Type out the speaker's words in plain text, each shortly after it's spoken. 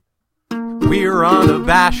We're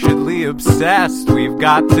unabashedly obsessed. We've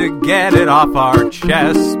got to get it off our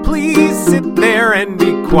chest. Please sit there and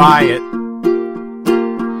be quiet.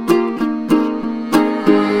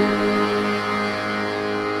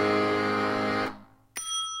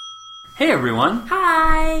 Hey everyone.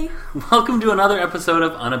 Hi. Welcome to another episode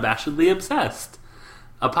of Unabashedly Obsessed,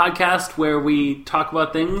 a podcast where we talk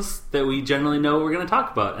about things that we generally know what we're going to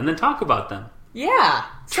talk about, and then talk about them. Yeah.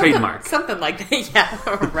 Trademark. Something like that.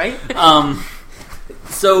 Yeah, right? A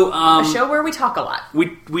show where we talk a lot. We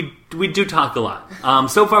do talk a lot.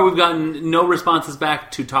 So far we've gotten no responses back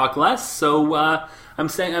to talk less, so I'm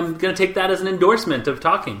going to take that as an endorsement of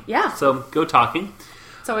talking. Yeah. So go talking.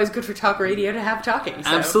 It's always good for talk radio to have talking. So.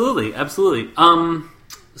 Absolutely.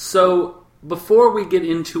 So before we get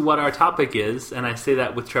into what our topic is, and I say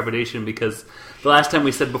that with trepidation because the last time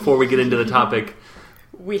we said before we get into the topic,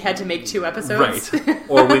 we had to make 2 episodes, right?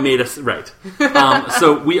 Or we made us right.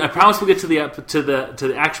 I promise we'll get to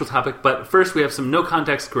the actual topic, but first we have some no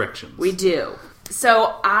context corrections. We do.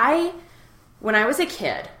 So when I was a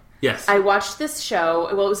kid, yes, I watched this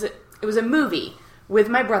show. Well, it was a movie with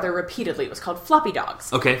my brother repeatedly. It was called Fluppy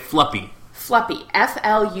Dogs. Okay, Fluppy. Fluppy.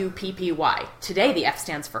 F-L-U-P-P-Y. Today, the F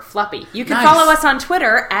stands for Fluppy. You can Nice. follow us on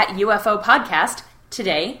Twitter at UFO Podcast.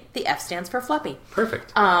 Today, the F stands for Fluppy.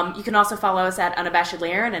 Perfect. You can also follow us at Unabashedly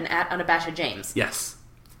Aaron and at Unabashed James. Yes.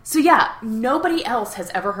 So yeah, nobody else has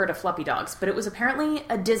ever heard of Fluppy Dogs, but it was apparently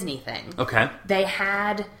a Disney thing. Okay. They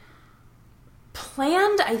had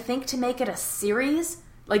planned, I think, to make it a series.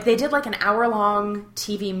 Like, they did like an hour-long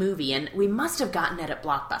TV movie, and we must have gotten it at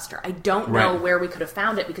Blockbuster. I don't know Right. where we could have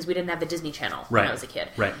found it because we didn't have the Disney Channel when I was a kid.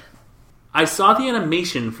 Right. I saw the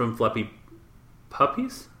animation from Fluffy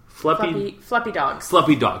Puppies? Fluppy Dogs.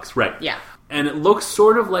 Fluffy Dogs, right. Yeah. And it looks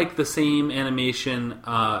sort of like the same animation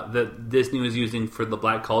that Disney was using for the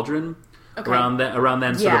Black Cauldron. Okay. Around then,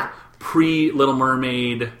 sort Yeah. of pre-Little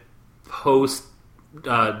Mermaid, post,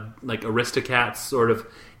 like Aristocats, sort of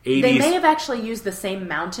 80s. They may have actually used the same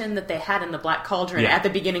mountain that they had in the Black Cauldron at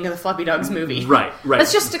the beginning of the Fluffy Dogs movie. Right.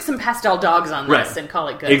 Let's just stick some pastel dogs on this and call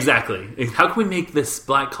it good. Exactly. How can we make this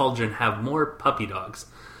Black Cauldron have more puppy dogs?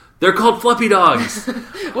 They're called Fluffy Dogs.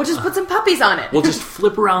 We'll just put some puppies on it. We'll just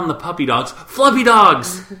flip around the puppy dogs. Fluffy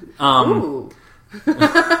Dogs! Ooh.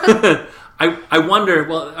 I wonder,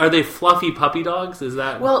 well, are they fluffy puppy dogs? Is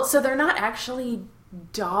that... Well, so they're not actually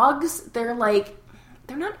dogs. They're not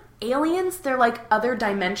aliens. They're like other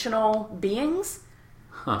dimensional beings.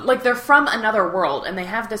 Huh. Like they're from another world, and they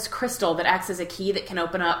have this crystal that acts as a key that can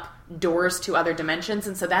open up doors to other dimensions,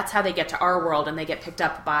 and so that's how they get to our world, and they get picked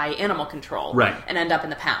up by animal control. Right. And end up in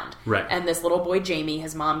the pound. Right. And this little boy, Jamie,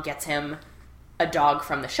 his mom gets him a dog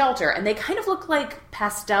from the shelter, and they kind of look like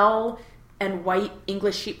pastel and white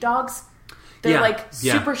English sheepdogs. They're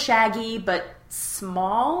super shaggy, but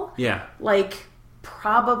small. Yeah. Like,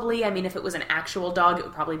 probably, I mean, if it was an actual dog, it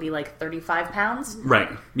would probably be like 35 pounds. Right,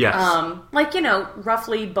 yes.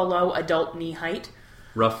 Roughly below adult knee height.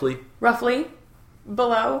 Roughly?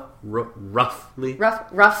 Below. Roughly?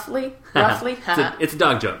 Roughly. It's a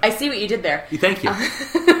dog joke. I see what you did there. Thank you.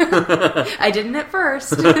 I didn't at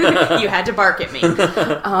first. You had to bark at me.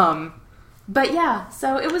 But yeah,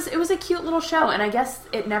 so it was a cute little show, and I guess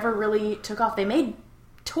it never really took off. They made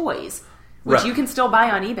toys, which you can still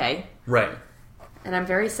buy on eBay. Right. And I'm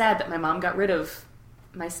very sad that my mom got rid of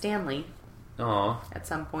my Stanley Aw. at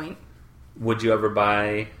some point. Would you ever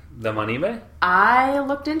buy them on eBay? I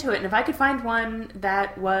looked into it, and if I could find one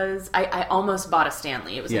that was... I almost bought a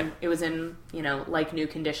Stanley. It was in like new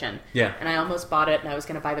condition. Yeah. And I almost bought it, and I was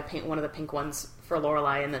going to buy one of the pink ones for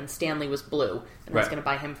Lorelai, and then Stanley was blue, and I was going to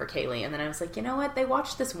buy him for Kaylee. And then I was like, you know what? They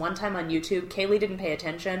watched this one time on YouTube. Kaylee didn't pay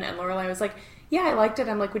attention, and Lorelai was like, yeah, I liked it.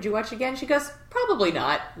 I'm like, would you watch it again? She goes, probably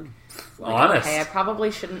not. Honest. Okay, I probably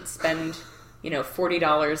shouldn't spend...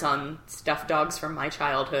 $40 on stuffed dogs from my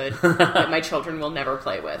childhood that my children will never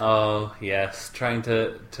play with. Oh, yes. Trying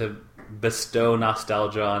to bestow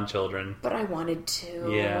nostalgia on children. But I wanted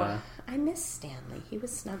to. Yeah. I miss Stanley. He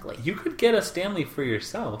was snuggly. You could get a Stanley for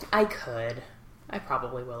yourself. I could. I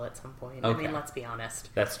probably will at some point. Okay. I mean, let's be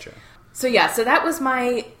honest. That's true. So that was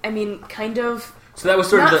my, kind of... So that was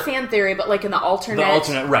sort not of fan theory, but like in the alternate... The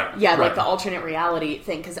alternate, right. Yeah, right. like the alternate reality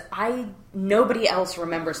thing, because nobody else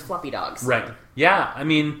remembers Fluffy Dogs. Right. Yeah, I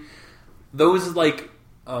mean, those like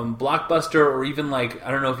Blockbuster or even like,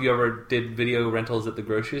 I don't know if you ever did video rentals at the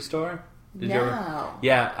grocery store? Did you ever?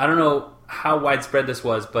 Yeah, I don't know how widespread this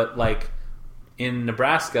was, but like in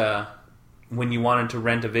Nebraska... When you wanted to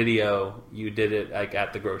rent a video, you did it like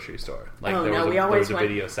at the grocery store. Like there was a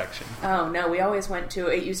video section. Oh no, we always went to.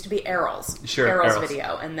 It used to be Errol's. Sure, Errol's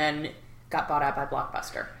Video, and then got bought out by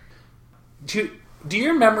Blockbuster. Do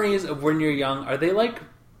your memories of when you're young, are they like...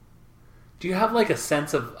 Do you have like a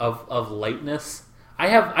sense of lightness?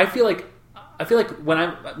 I feel like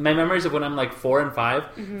when my memories of when I'm like 4 and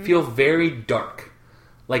 5 feel very dark.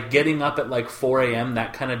 Like getting up at like 4 a.m.,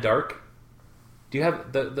 that kind of dark. Do you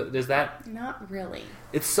have is that? Not really.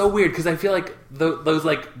 It's so weird because I feel like those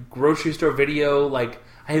like grocery store video, like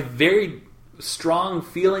I have very strong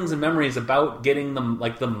feelings and memories about getting them,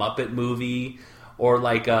 like the Muppet movie, or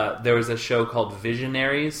like there was a show called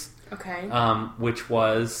Visionaries. Okay. Which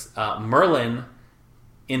was Merlin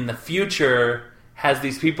in the future has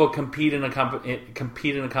these people compete in a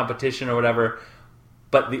competition or whatever,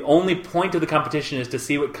 but the only point of the competition is to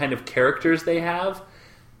see what kind of characters they have,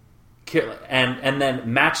 and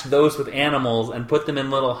then match those with animals and put them in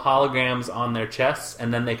little holograms on their chests,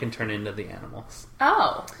 and then they can turn into the animals.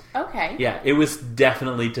 Oh, okay. Yeah, it was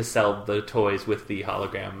definitely to sell the toys with the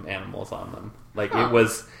hologram animals on them. Like it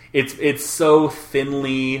was, it's so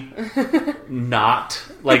thinly not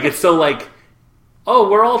like it's so like, oh,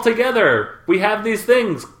 we're all together. We have these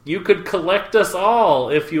things. You could collect us all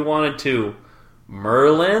if you wanted to,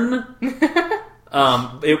 Merlin.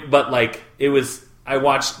 But like it was. I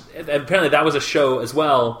watched. Apparently, that was a show as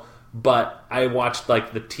well. But I watched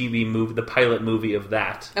like the TV movie, the pilot movie of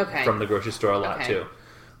that from the grocery store a lot too.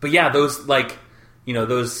 But yeah, those like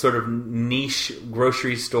those sort of niche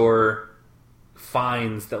grocery store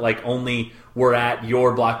finds that like only were at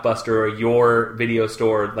your Blockbuster or your video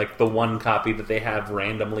store, like the one copy that they have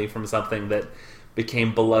randomly from something that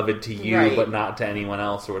became beloved to you but not to anyone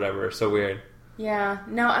else or whatever. So weird. Yeah.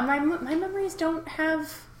 No, my memories don't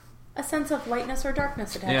have a sense of lightness or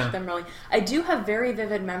darkness attached to them, really. I do have very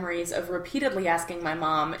vivid memories of repeatedly asking my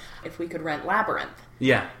mom if we could rent Labyrinth.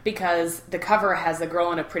 Yeah. Because the cover has a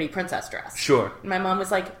girl in a pretty princess dress. Sure. And my mom was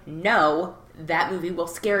like, no, that movie will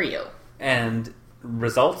scare you. And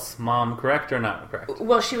results? Mom correct or not correct?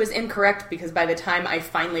 Well, she was incorrect because by the time I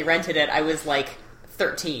finally rented it, I was like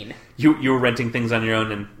 13. You were renting things on your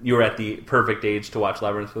own, and you were at the perfect age to watch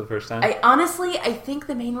Labyrinth for the first time? I think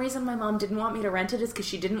the main reason my mom didn't want me to rent it is because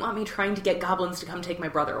she didn't want me trying to get goblins to come take my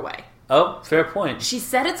brother away. Oh, fair point. She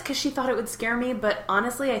said it's because she thought it would scare me, but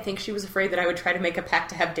honestly, I think she was afraid that I would try to make a pact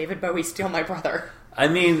to have David Bowie steal my brother. I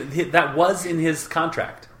mean, that was in his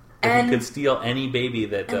contract. That he could steal any baby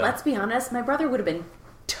that... And let's be honest, my brother would have been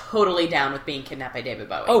totally down with being kidnapped by David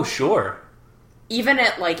Bowie. Oh, sure. Even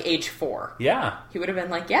at, like, age 4. Yeah. He would have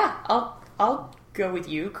been like, yeah, I'll go with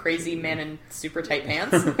you, crazy man in super tight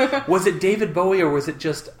pants. Was it David Bowie, or was it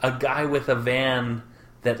just a guy with a van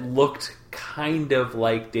that looked kind of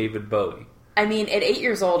like David Bowie? I mean, at 8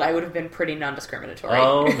 years old, I would have been pretty non-discriminatory.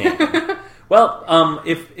 Oh, man. Well,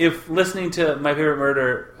 if listening to My Favorite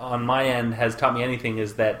Murder on my end has taught me anything,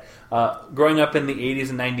 is that growing up in the 80s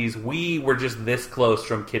and 90s, we were just this close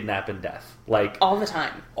from kidnap and death. Like all the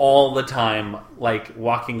time. All the time. Like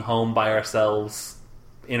walking home by ourselves,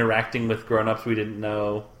 interacting with grown-ups we didn't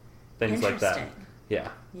know, things like that. Yeah.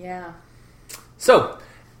 Yeah. So,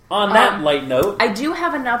 on that light note... I do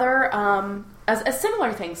have another, a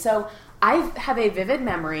similar thing. So, I have a vivid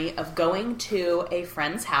memory of going to a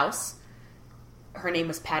friend's house. Her name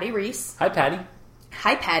was Patty Reese. Hi, Patty.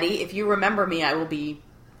 Hi, Patty. If you remember me, I will be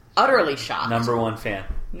utterly shocked. Number one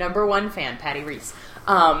fan, Patty Reese.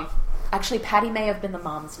 Actually, Patty may have been the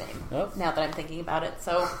mom's name, now that I'm thinking about it.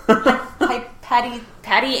 So, hi,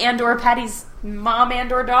 Patty and or Patty's mom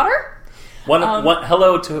and or daughter.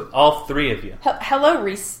 Hello to all three of you. Hello,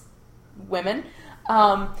 Reese women.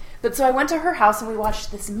 But so I went to her house and we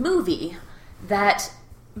watched this movie that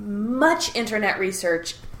much internet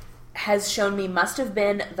research has shown me must have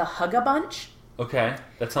been The Hug-a-Bunch. Okay,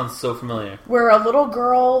 that sounds so familiar. Where a little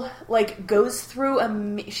girl, like, goes through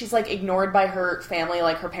she's, like, ignored by her family,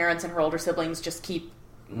 like, her parents and her older siblings just keep,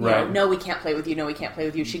 you know, no, we can't play with you, no, we can't play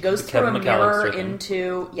with you. She goes through a mirror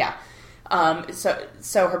into,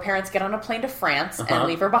 so her parents get on a plane to France and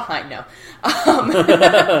leave her behind,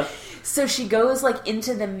 So she goes, like,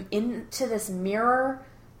 into this mirror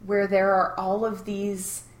where there are all of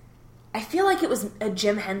these... I feel like it was a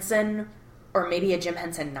Jim Henson, or maybe a Jim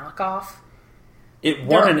Henson knockoff. It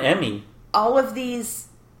won an Emmy. All of these...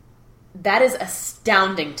 That is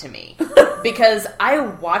astounding to me. Because I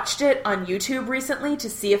watched it on YouTube recently to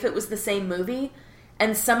see if it was the same movie,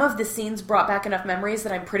 and some of the scenes brought back enough memories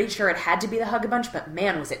that I'm pretty sure it had to be The Hug-a-Bunch, but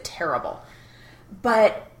man, was it terrible.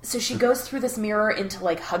 But, so she goes through this mirror into,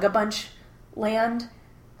 like, Hug-a-Bunch land,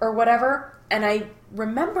 or whatever, and I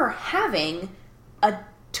remember having a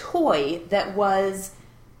toy that was,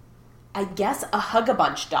 I guess, a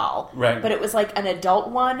Hug-a-Bunch doll. Right. But it was, like, an adult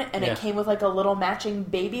one, and it came with, like, a little matching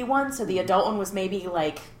baby one, so the adult one was maybe,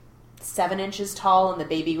 like, 7 inches tall and the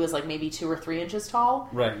baby was like maybe 2 or 3 inches tall.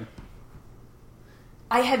 Right.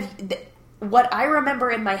 What I remember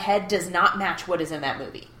in my head does not match what is in that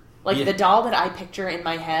movie. Like, the doll that I picture in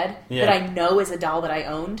my head, that I know is a doll that I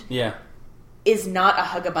owned, is not a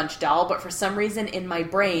Hug-a-Bunch doll, but for some reason in my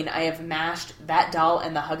brain, I have mashed that doll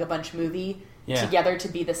and the Hug-a-Bunch movie together to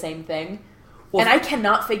be the same thing. Well, and I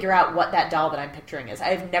cannot figure out what that doll that I'm picturing is.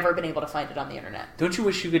 I have never been able to find it on the internet. Don't you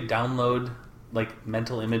wish you could download, like,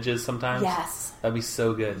 mental images sometimes? Yes. That'd be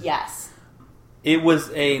so good. Yes. It was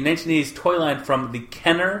a 1980s toy line from the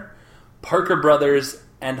Kenner, Parker Brothers,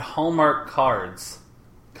 and Hallmark Cards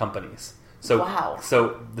companies. So, wow.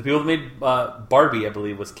 So the people that made Barbie, I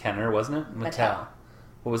believe, was Kenner, wasn't it? Mattel.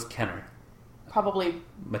 What was Kenner? Probably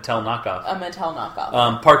Mattel knockoff. A Mattel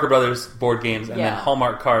knockoff. Parker Brothers board games, and then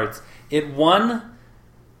Hallmark Cards. It won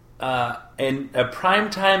a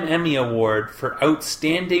Primetime Emmy Award for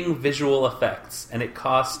Outstanding Visual Effects, and it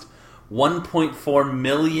cost $1.4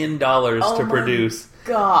 million to produce.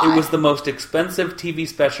 God. It was the most expensive TV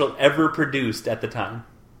special ever produced at the time.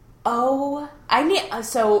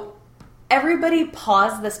 So everybody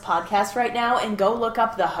pause this podcast right now and go look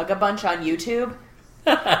up the Hug-a-Bunch on YouTube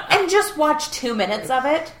and just watch 2 minutes of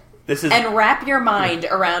it. And wrap your mind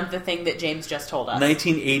around the thing that James just told us.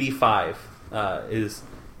 1985 is...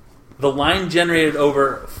 The line generated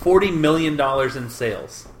over $40 million in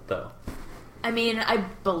sales, though. I mean, I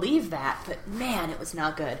believe that, but man, it was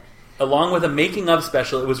not good. Along with a making-of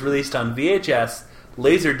special, it was released on VHS,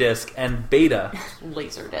 Laserdisc, and Beta.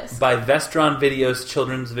 Laserdisc. By Vestron Video's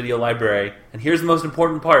Children's Video Library. And here's the most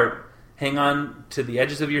important part. Hang on to the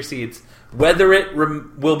edges of your seats. Whether it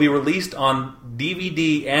will be released on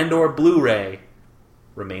DVD and or Blu-ray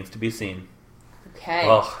remains to be seen. Okay.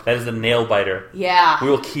 Oh, that is a nail-biter. Yeah. We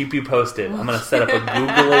will keep you posted. I'm going to set up a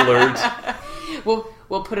Google alert.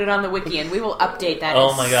 We'll put it on the wiki, and we will update that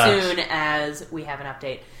soon as we have an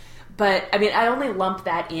update. But, I mean, I only lump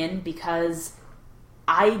that in because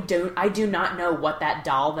I do not know what that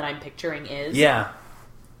doll that I'm picturing is. Yeah.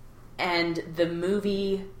 And the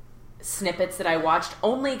movie snippets that I watched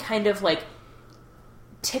only kind of, like,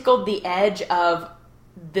 tickled the edge of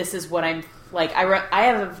this is what I'm... Like,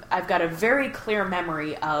 I've got a very clear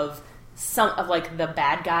memory of like, the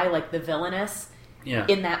bad guy, like, the villainess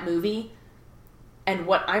in that movie. And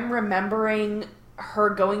what I'm remembering her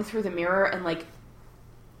going through the mirror and, like...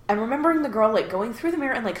 I'm remembering the girl, like, going through the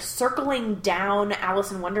mirror and, like, circling down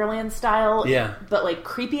Alice in Wonderland style. Yeah. But, like,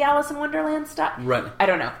 creepy Alice in Wonderland style. Right. I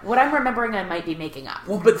don't know. What I'm remembering I might be making up.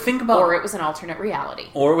 Well, but think about... Or it was an alternate reality.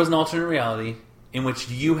 Or it was an alternate reality in which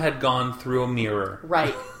you had gone through a mirror.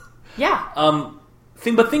 Right. Yeah.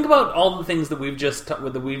 Think about all the things that we've just talked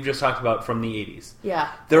about from the 80s.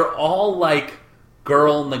 Yeah. They're all like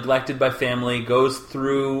girl neglected by family goes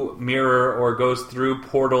through mirror or goes through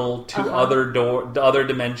portal to other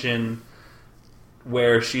dimension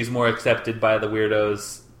where she's more accepted by the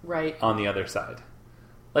weirdos on the other side.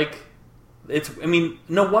 Like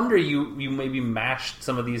no wonder you maybe mashed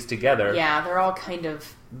some of these together. Yeah, they're all kind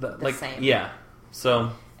of the same. Yeah.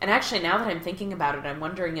 So and actually, now that I'm thinking about it, I'm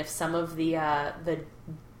wondering if some of the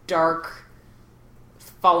dark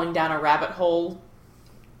falling down a rabbit hole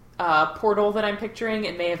portal that I'm picturing,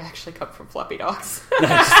 it may have actually come from Fluffy Dogs.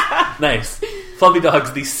 Nice. Fluffy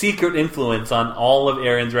Dogs, the secret influence on all of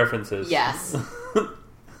Aaron's references. Yes.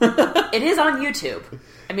 It is on YouTube.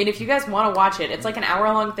 I mean, if you guys want to watch it, it's like an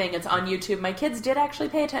hour-long thing. It's on YouTube. My kids did actually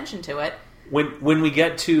pay attention to it. When we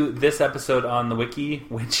get to this episode on the wiki,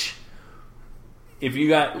 which... If you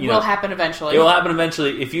got, will happen eventually. It will happen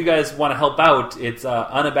eventually. If you guys want to help out, it's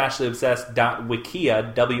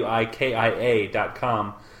unabashedlyobsessed.wikia,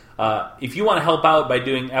 WIKIA.com. If you want to help out by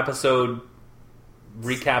doing episode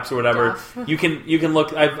recaps or whatever, you can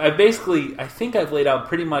look. I think I've laid out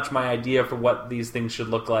pretty much my idea for what these things should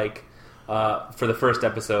look like for the first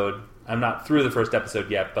episode. I'm not through the first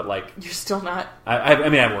episode yet, but like you're still not. I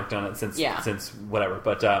mean, I've worked on it since whatever,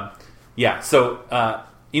 but yeah. So.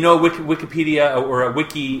 Wikipedia or a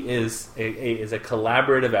wiki is a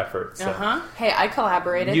collaborative effort. So. Hey, I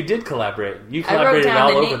collaborated. You did collaborate. You collaborated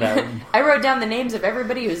all over that. I wrote down the names of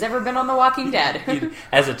everybody who's ever been on The Walking Dead.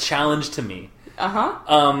 As a challenge to me.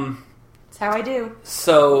 That's how I do.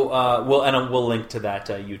 So, we'll link to that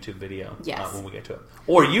YouTube video when we get to it.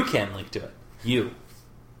 Or you can link to it. You.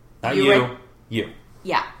 Not you. You.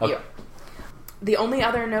 Yeah, okay. You. The only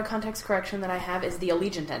other no context correction that I have is the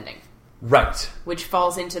Allegiant ending. Right. Which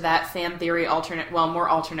falls into that fan theory more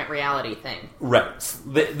alternate reality thing. Right.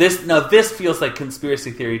 This feels like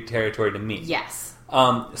conspiracy theory territory to me. Yes.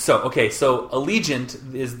 So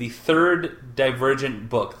Allegiant is the third Divergent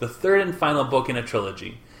book, the third and final book in a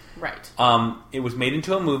trilogy. Right. It was made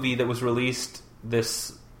into a movie that was released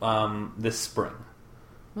this spring.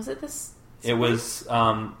 Was it this? It was.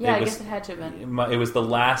 I guess it had to have been. It was the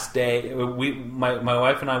last day. My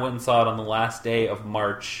wife and I went and saw it on the last day of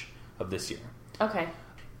March of this year. Okay.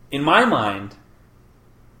 In my mind,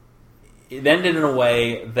 it ended in a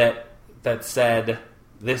way that said,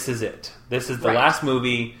 "This is it. This is the last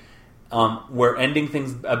movie. We're ending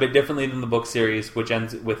things a bit differently than the book series, which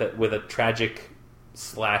ends with a tragic /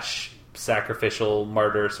 sacrificial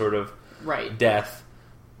martyr sort of death.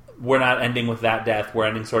 We're not ending with that death. We're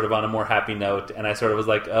ending sort of on a more happy note." And I sort of was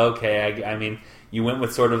like, "Okay, I mean, you went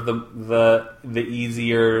with sort of the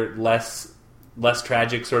easier, less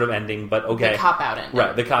tragic sort of ending, but okay, the cop-out ending,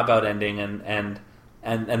 right? The cop-out ending, and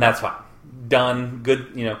that's fine. Done.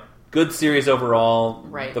 Good. Good series overall.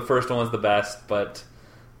 Right. The first one was the best, but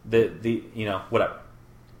the whatever.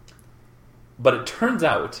 But it turns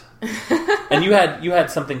out, and you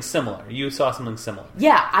had something similar. You saw something similar.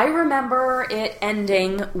 Yeah, I remember it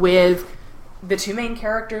ending with the two main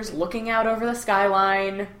characters looking out over the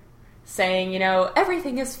skyline, saying,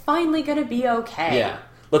 everything is finally going to be okay. Yeah.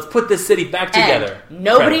 Let's put this city back together. And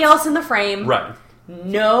nobody else in the frame. Right.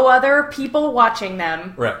 No other people watching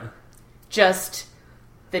them. Right. Just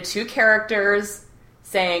the two characters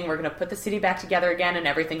saying, we're going to put the city back together again and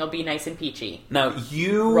everything will be nice and peachy. Now,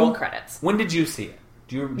 roll credits. When did you see it?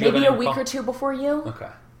 Maybe a week or two before you. Okay.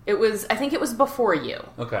 I think it was before you.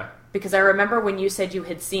 Okay. Because I remember when you said you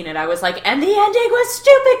had seen it, I was like, and the ending was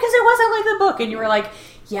stupid because it wasn't like the book. And you were like,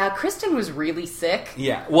 yeah, Kristen was really sick.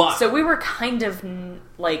 Yeah. Well, so we were kind of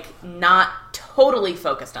not totally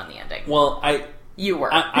focused on the ending. Well, you were.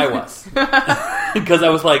 I was. Because I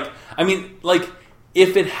was like,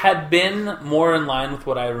 if it had been more in line with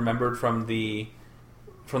what I remembered from the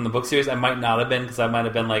book series, I might not have been, because I might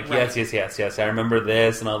have been like, yes, I remember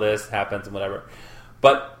this and all this happens and whatever.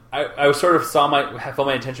 But I sort of felt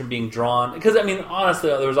my attention being drawn, because honestly,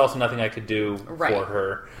 there was also nothing I could do for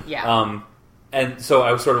her. Yeah. And so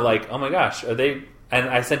I was sort of like, oh my gosh, are they? And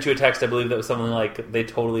I sent you a text, I believe, that was something like, they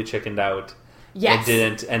totally chickened out. Yes.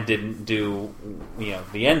 And didn't do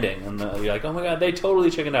the ending, and you're like, oh my god, they totally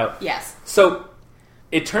chickened out. Yes. So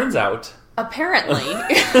it turns out, apparently,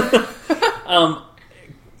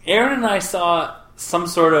 Aaron and I saw some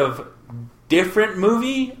sort of different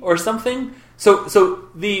movie or something. So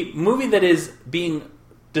the movie that is being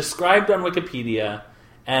described on Wikipedia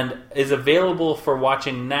and is available for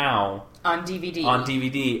watching now on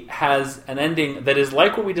DVD has an ending that is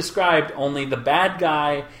like what we described, only the bad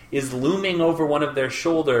guy is looming over one of their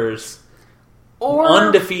shoulders,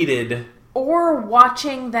 undefeated. Or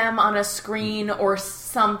watching them on a screen or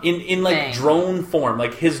something. In like drone form.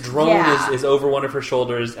 Like his drone is over one of her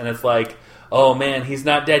shoulders, and it's like, oh man, he's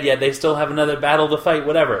not dead yet. They still have another battle to fight,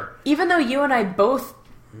 whatever. Even though you and I both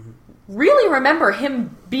really remember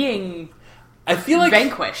him being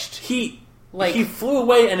vanquished. He flew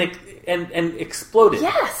away and exploded.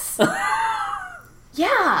 Yes.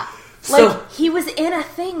 Yeah. He was in a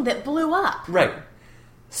thing that blew up. Right.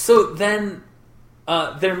 So then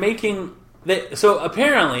they're making... So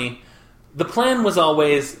apparently, the plan was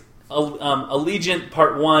always Allegiant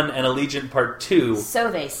Part 1 and Allegiant Part 2. So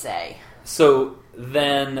they say. So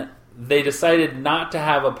then they decided not to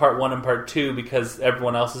have a Part 1 and Part 2 because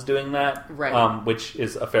everyone else is doing that. Right. Which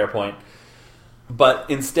is a fair point. But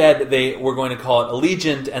instead, they were going to call it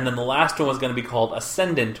Allegiant, and then the last one was going to be called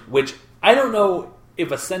Ascendant, which I don't know if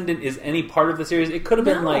Ascendant is any part of the series. It could have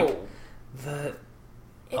been like the...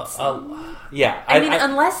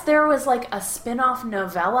 unless there was like a spin-off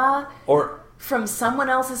novella or from someone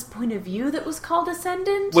else's point of view that was called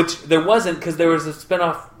Ascendant, which there wasn't, because there was a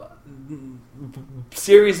spin-off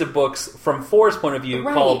series of books from 4's point of view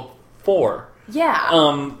called 4. Yeah.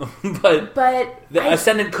 But the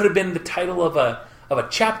Ascendant could have been the title of a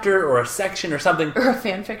chapter or a section or something, or a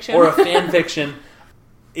fan fiction,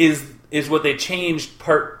 is what they changed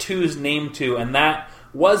Part 2's name to, and that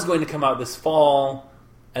was going to come out this fall.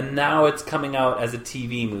 And now it's coming out as a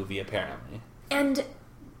TV movie, apparently. And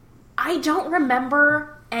I don't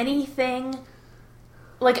remember anything...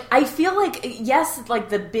 I feel like, yes,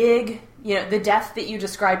 the big... the death that you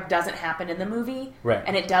described doesn't happen in the movie. Right.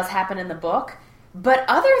 And it does happen in the book. But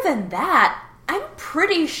other than that, I'm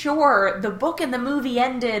pretty sure the book and the movie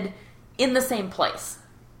ended in the same place.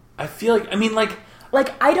 I feel like...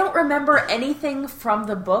 I don't remember anything from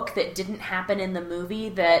the book that didn't happen in the movie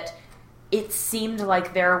that... It seemed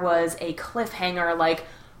like there was a cliffhanger,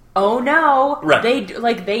 oh no, right.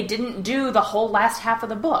 they didn't do the whole last half of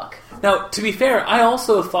the book. Now, to be fair, I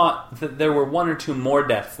also thought that there were one or two more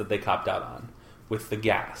deaths that they copped out on with the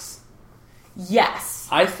gas. Yes.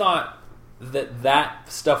 I thought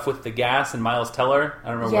that stuff with the gas and Miles Teller, I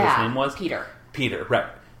don't remember what his name was. Peter, right.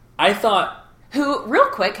 I thought... Who, real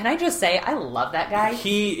quick, can I just say, I love that guy.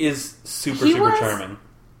 He is super charming.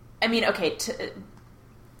 I mean, okay,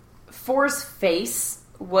 Four's face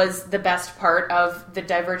was the best part of the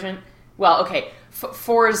Divergent... Well, okay,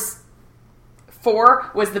 Four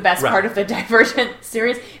was the best part of the Divergent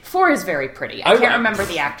series. Four is very pretty. I can't remember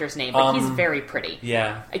the actor's name, but he's very pretty.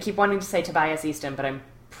 Yeah. I keep wanting to say Tobias Easton, but I'm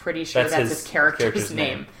pretty sure that's his character's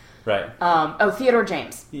name. Right. Theodore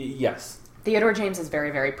James. Yes. Theodore James is very,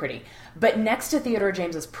 very pretty. But next to Theodore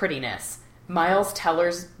James's prettiness, Miles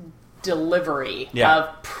Teller's delivery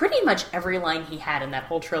of pretty much every line he had in that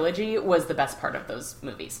whole trilogy was the best part of those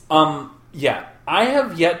movies. Yeah. I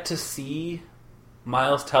have yet to see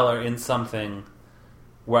Miles Teller in something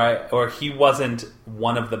where he wasn't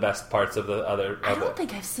one of the best parts of the other. I don't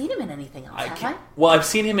think I've seen him in anything else, have I? Well, I've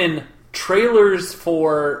seen him in trailers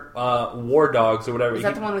for War Dogs or whatever. Is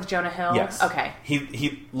that the one with Jonah Hill? Yes. Okay.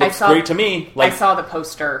 He looks great to me. I saw the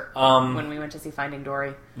poster when we went to see Finding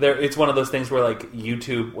Dory. It's one of those things where, like,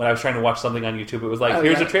 YouTube, when I was trying to watch something on YouTube, it was like,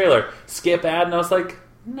 here's a trailer, skip ad, and I was like,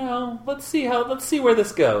 no, let's see where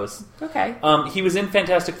this goes. Okay. He was in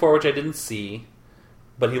Fantastic Four, which I didn't see,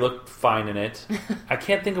 but he looked fine in it. I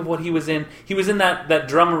can't think of what he was in. He was in that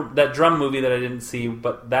drum movie that I didn't see,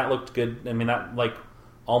 but that looked good. I mean, that, like,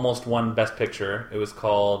 almost won Best Picture. It was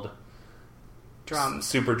called Drums.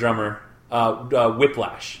 Super Drummer.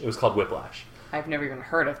 Whiplash. It was called Whiplash. I've never even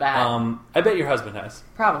heard of that. I bet your husband has.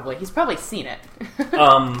 Probably. He's probably seen it.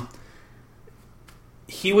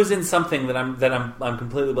 He was in something that I'm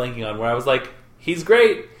completely blanking on, where I was like, he's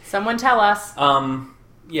great. Someone tell us.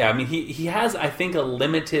 Yeah, I mean, he has, I think, a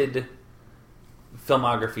limited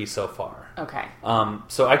filmography so far. Okay.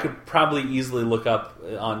 So I could probably easily look up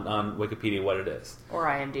on Wikipedia what it is. Or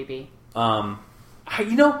IMDb.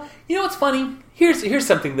 You know what's funny? Here's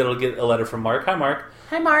something that'll get a letter from Mark. Hi, Mark.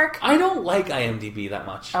 Hi, Mark. I don't like IMDb that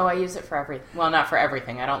much. Oh, I use it for everything. Well, not for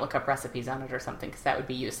everything. I don't look up recipes on it or something because that would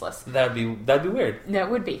be useless. That'd be weird. No, it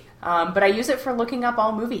would be. But I use it for looking up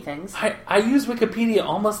all movie things. I use Wikipedia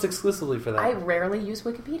almost exclusively for that. I rarely use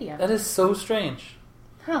Wikipedia. That is so strange.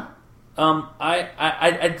 Huh.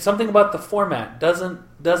 I something about the format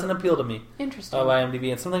doesn't appeal to me. Interesting. Of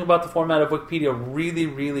IMDb, and something about the format of Wikipedia really,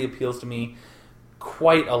 really appeals to me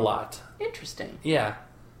quite a lot. Interesting. Yeah.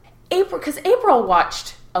 Because April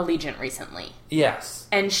watched Allegiant recently. Yes.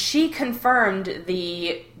 And she confirmed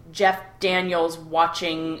the Jeff Daniels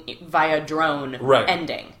watching via drone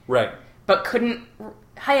ending. Right. But couldn't...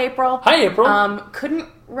 Hi, April. Hi, April. Couldn't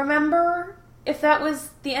remember if that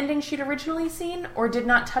was the ending she'd originally seen, or did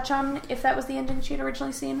not touch on if that was the ending she'd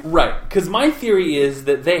originally seen. Right. Because my theory is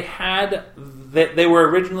that they were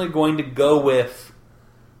originally going to go with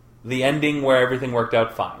the ending where everything worked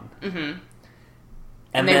out fine. Mm-hmm.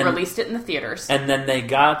 And they released it in the theaters. And then they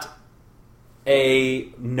got a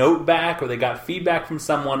note back, or they got feedback from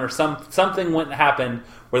someone, or something happened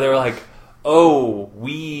where they were like, "Oh,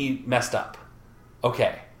 we messed up.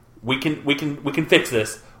 Okay, we can fix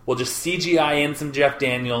this. We'll just CGI in some Jeff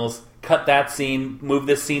Daniels, cut that scene, move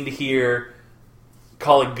this scene to here,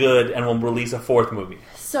 call it good, and we'll release a fourth movie."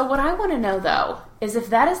 So what I want to know, though, is if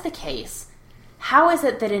that is the case, how is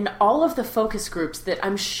it that in all of the focus groups that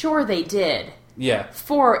I'm sure they did... Yeah.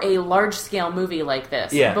 For a large-scale movie like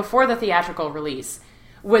this, before the theatrical release,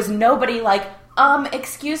 was nobody like,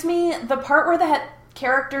 excuse me, the part where that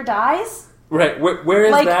character dies? Right, where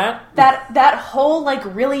is like, that? That whole, like,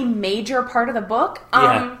 really major part of the book?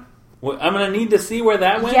 Yeah. Well, I'm going to need to see where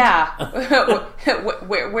that went? Yeah.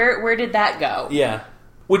 where did that go? Yeah.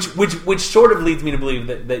 Which sort of leads me to believe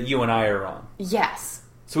that you and I are wrong. Yes.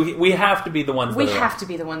 So we have to be the ones that are wrong. We have to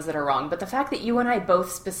be the ones that are wrong. But the fact that you and I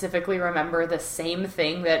both specifically remember the same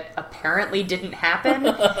thing that apparently didn't happen,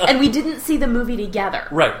 and we didn't see the movie together.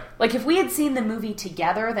 Right. Like, if we had seen the movie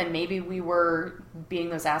together, then maybe we were being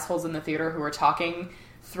those assholes in the theater who were talking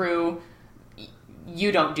through...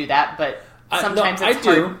 You don't do that, but sometimes it's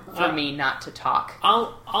hard for me not to talk.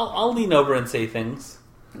 I'll lean over and say things.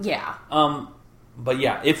 Yeah. But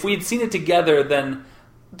yeah, if we'd seen it together, then...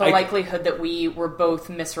 The likelihood that we were both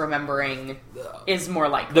misremembering is more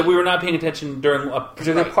likely. That we were not paying attention during a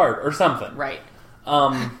particular part or something. Right.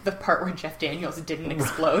 The part where Jeff Daniels didn't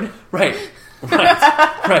explode. Right.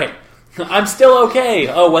 I'm still okay.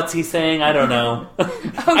 Oh, what's he saying? I don't know.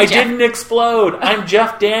 I didn't explode. I'm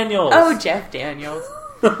Jeff Daniels. Oh, Jeff Daniels.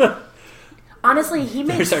 Honestly, he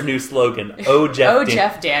makes... There's our new slogan. Oh,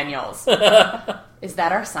 Jeff Daniels. Is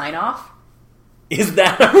that our sign-off? Is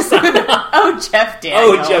that our sign-off? Oh, Jeff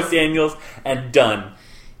Daniels. Oh, Jeff Daniels. And done.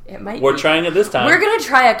 It might We're be. trying it this time. We're going to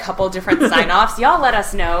try a couple different sign-offs. Y'all let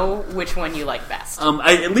us know which one you like best.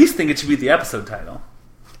 I at least think it should be the episode title.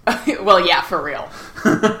 Well, yeah, for real.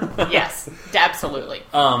 Yes, absolutely.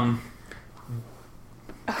 Oh,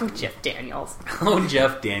 Jeff Daniels. Oh,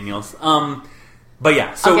 Jeff Daniels. But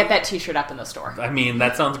yeah, so I'll get that T-shirt up in the store. I mean,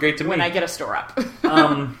 that sounds great to me. When I get a store up.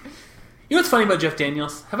 You know what's funny about Jeff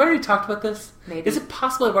Daniels? Have I already talked about this? Maybe. Is it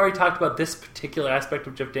possible I've already talked about this particular aspect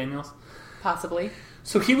of Jeff Daniels? Possibly.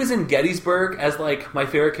 So he was in Gettysburg as, like, my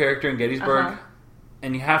favorite character in Gettysburg. Uh-huh.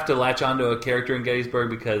 And you have to latch onto a character in Gettysburg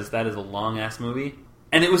because that is a long-ass movie.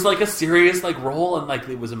 And it was, like, a serious, like, role, and, like,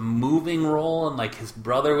 it was a moving role, and, like, his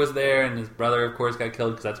brother was there, and his brother, of course, got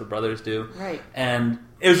killed because that's what brothers do. Right. And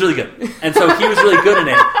it was really good. And so he was really good in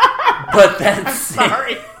it. But that's...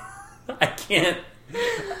 Sorry. I can't...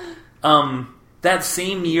 that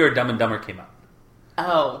same year, Dumb and Dumber came out.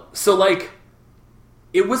 Oh. So, like,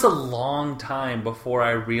 it was a long time before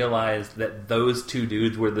I realized that those two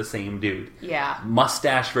dudes were the same dude. Yeah.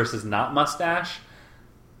 Mustache versus not mustache.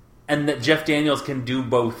 And that Jeff Daniels can do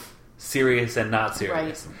both serious and not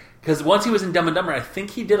serious. Right. Because once he was in Dumb and Dumber, I think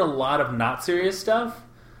he did a lot of not serious stuff.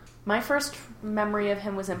 My first memory of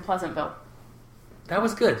him was in Pleasantville. That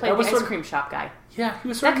was good. Played that was the sort ice cream shop guy. Yeah, he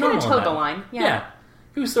was sort That of kind of normal towed in the that. line. Yeah.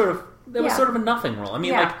 He was sort of... That was Yeah. sort of a nothing role. I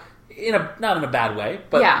mean, Yeah. like, not in a bad way,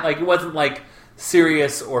 but, Yeah. like, it wasn't, like,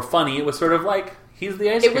 serious or funny. It was sort of like, he's the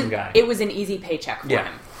ice cream guy. It was an easy paycheck for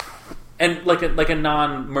him. And like a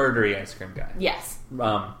non-murdery ice cream guy. Yes.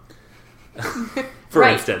 For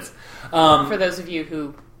Right. instance. For those of you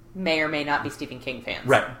who may or may not be Stephen King fans.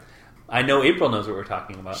 Right. I know April knows what we're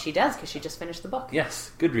talking about. She does, because she just finished the book.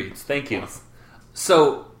 Yes, Goodreads. Thank you. Yes.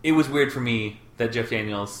 So, it was weird for me that Jeff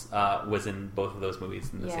Daniels was in both of those movies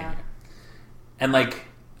in the same year. And, like,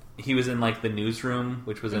 he was in, like, The Newsroom,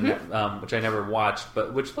 which was which I never watched,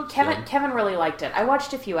 but which looked good. Kevin really liked it. I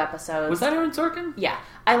watched a few episodes. Was that Aaron Sorkin? Yeah.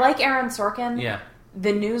 I like Aaron Sorkin. Yeah.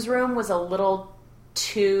 The Newsroom was a little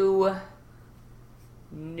too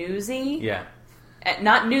newsy. Yeah.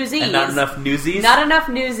 Not newsies. And not enough newsies? Not enough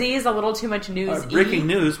newsies. A little too much news. Breaking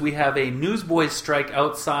news, we have a newsboys strike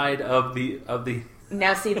outside of the...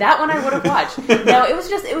 Now, see, that one I would have watched. No, it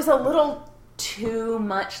was a little too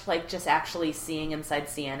much like just actually seeing inside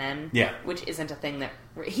CNN. Yeah. Which isn't a thing that...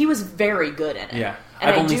 He was very good in it. Yeah.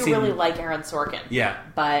 And I've I do really like Aaron Sorkin. Yeah.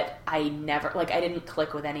 But I never... Like, I didn't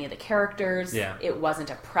click with any of the characters. Yeah. It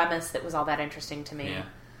wasn't a premise that was all that interesting to me. Yeah.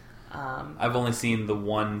 I've only seen the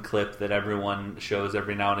one clip that everyone shows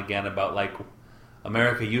every now and again about, like,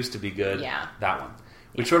 America used to be good. Yeah. That one.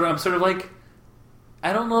 Which I'm sort of like,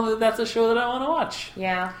 I don't know that that's a show that I want to watch.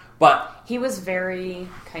 Yeah. But he was very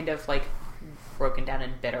kind of, like, broken down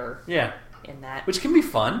and bitter. Yeah. In that. Which can be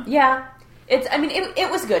fun. Yeah. It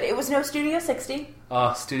was good. It was no Studio 60.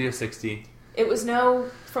 Studio 60. It was no,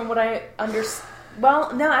 from what I understand...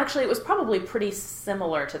 Well, no, actually, it was probably pretty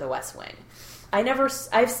similar to The West Wing.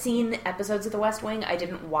 I've seen episodes of The West Wing. I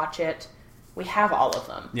didn't watch it. We have all of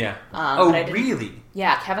them. Yeah. Really?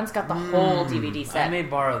 Yeah, Kevin's got the whole DVD set. I may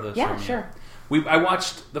borrow those. Yeah, sure. I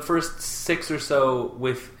watched the first 6 or so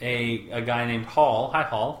with a guy named Hall. Hi,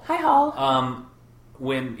 Hall. Hi, Hall.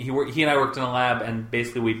 When he and I worked in a lab, and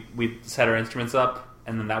basically we set our instruments up,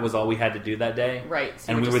 and then that was all we had to do that day. Right.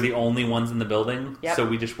 So and we were the only ones in the building. Yep. So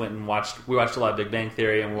we just went and watched. We watched a lot of Big Bang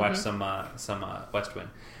Theory, and we watched some West Wing.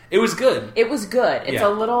 It was good. It was good. It's a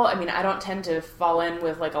little... I mean, I don't tend to fall in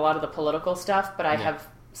with, like, a lot of the political stuff, but I have...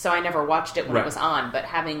 So I never watched it when it was on, but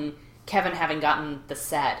Kevin having gotten the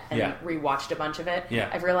set and rewatched a bunch of it,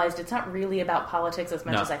 I've realized it's not really about politics as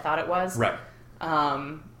much as I thought it was. Right.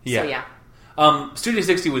 So, yeah. Studio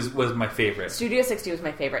 60 was my favorite. Studio 60 was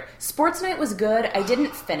my favorite. Sports Night was good. I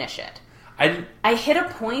didn't finish it. I hit a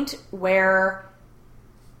point where...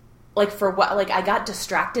 I got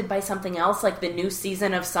distracted by something else, like the new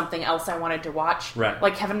season of something else I wanted to watch. Right.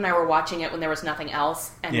 Like, Kevin and I were watching it when there was nothing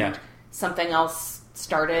else, and something else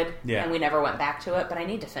started, and we never went back to it, but I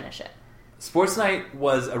need to finish it. Sports Night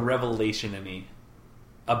was a revelation to me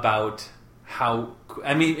about how...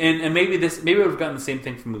 I mean, and maybe we've gotten the same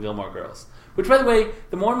thing from the Gilmore Girls. Which, by the way,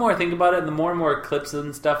 the more and more I think about it, and the more and more clips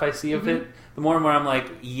and stuff I see of it, the more and more I'm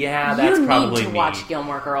like, yeah, that's probably me. You need to watch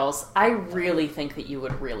Gilmore Girls. I really think that you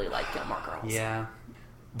would really like Gilmore Girls. Yeah.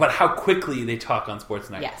 But how quickly they talk on Sports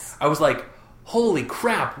Night. Yes. I was like, holy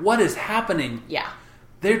crap, what is happening? Yeah.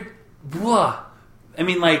 They're... Blah. I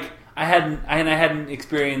mean, like, I hadn't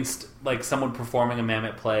experienced, like, someone performing a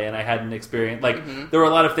Mamet play, and I hadn't experienced... Like, there were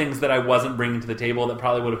a lot of things that I wasn't bringing to the table that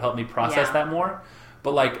probably would have helped me process that more.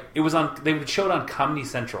 But, like, it was on... They would show it on Comedy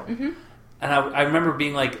Central. And I remember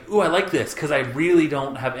being like, ooh, I like this, because I really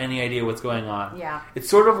don't have any idea what's going on. Yeah. It's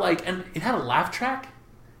sort of like... And it had a laugh track.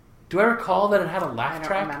 Do I recall that it had a laugh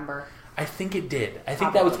track? I don't remember. I think it did. I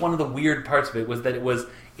think that was one of the weird parts of it, was that it was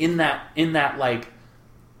in that like,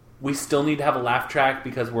 we still need to have a laugh track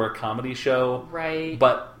because we're a comedy show. Right.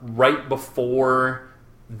 But right before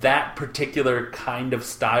that particular kind of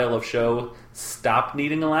style of show stopped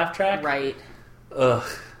needing a laugh track. Right. Ugh.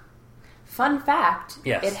 Fun fact,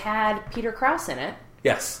 yes. It had Peter Krause in it.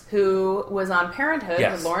 Yes. Who was on Parenthood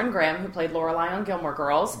yes. with Lauren Graham, who played Lorelai on Gilmore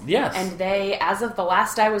Girls. Yes. And they, as of the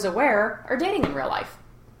last I was aware, are dating in real life.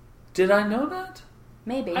 Did I know that?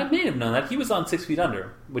 Maybe. I may have known that. He was on 6 Feet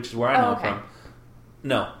Under, which is where I know him from.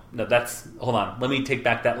 No, that's... Hold on. Let me take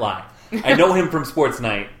back that lie. I know him from Sports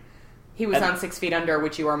Night. He was on 6 Feet Under,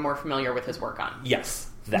 which you are more familiar with his work on. Yes,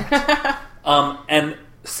 that. And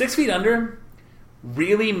 6 Feet Under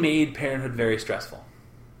really made Parenthood very stressful.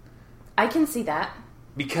 I can see that.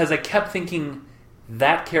 Because I kept thinking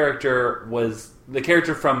that character was... The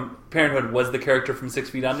character from Parenthood was the character from 6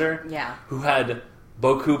 Feet Under. Yeah. Who had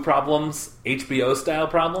Boku problems, HBO-style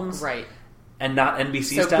problems. Right. And not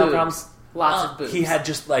NBC-style problems. Lots of boobs. He had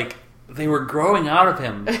just, like... They were growing out of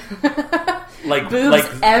him. Like boobs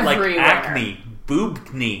everywhere. Like acne.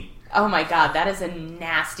 Boobknee. Oh my god, that is a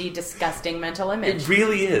nasty, disgusting mental image. It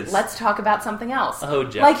really is. Let's talk about something else. Oh,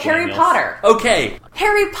 Jeff like Daniels. Harry Potter. Okay.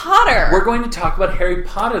 Harry Potter! We're going to talk about Harry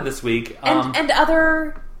Potter this week. And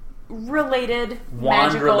other related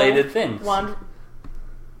wand-related things.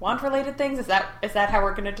 Wand-related things? Is that how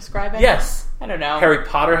we're going to describe it? Yes. I don't know. Harry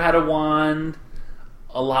Potter had a wand.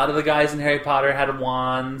 A lot of the guys in Harry Potter had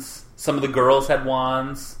wands. Some of the girls had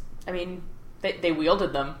wands. I mean, they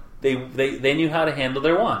wielded them. They knew how to handle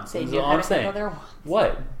their wands. They knew how to handle their wands.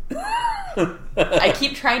 What? I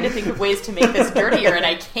keep trying to think of ways to make this dirtier, and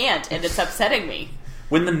I can't, and it's upsetting me.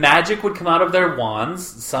 When the magic would come out of their wands,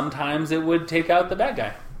 sometimes it would take out the bad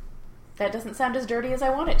guy. That doesn't sound as dirty as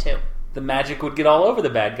I want it to. The magic would get all over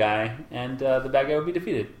the bad guy, and the bad guy would be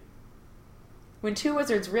defeated. When two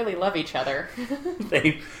wizards really love each other...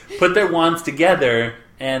 They put their wands together,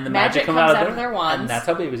 and the magic comes out of their wands. And that's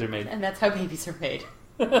how babies are made. And that's how babies are made.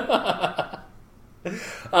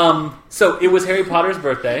 So it was Harry Potter's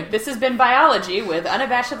birthday. This has been Biology with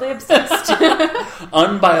Unabashedly Obsessed.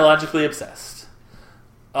 Unbiologically obsessed.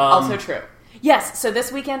 Also true. Yes, so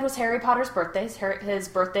this weekend was Harry Potter's birthday. His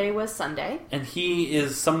birthday was Sunday. And he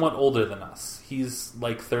is somewhat older than us. He's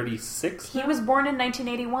like 36 now? He was born in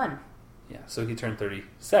 1981. Yeah, so he turned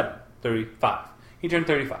 37. 35. He turned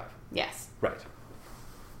 35. Yes. Right.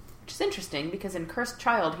 Which is interesting, because in Cursed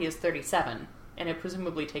Child he is 37, and it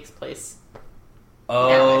presumably takes place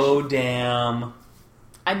Oh, nowish. Damn.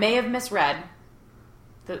 I may have misread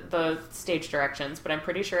the stage directions, but I'm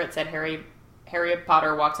pretty sure it said Harry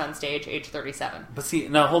Potter walks on stage age 37. But see,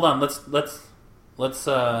 now hold on. Let's.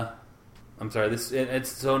 I'm sorry. It's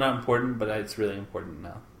so not important, but it's really important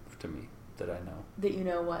now to me that I know that you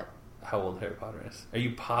know what how old Harry Potter is. Are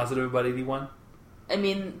you positive about 81? I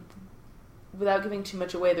mean, without giving too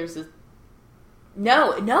much away, there's a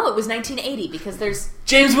no. It was 1980 because there's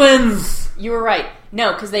James wins. You were right.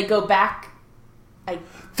 No, because they go back.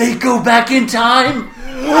 They go back in time.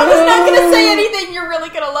 I was not going to say anything. You're really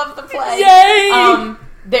going to love the play.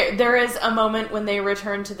 Yay! There is a moment when they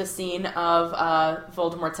return to the scene of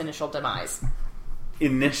Voldemort's initial demise.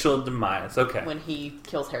 Initial demise. Okay. When he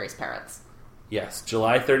kills Harry's parents. Yes,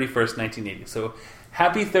 July 31st, 1980. So,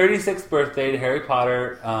 happy 36th birthday to Harry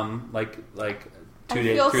Potter. Like 2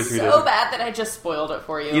 days, 2 or 3 days. I feel so bad that I just spoiled it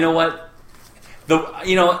for you. You know what?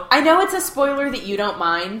 I know it's a spoiler that you don't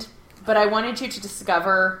mind, but I wanted you to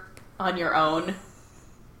discover on your own.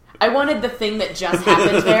 I wanted the thing that just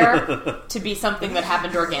happened there to be something that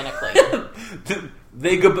happened organically.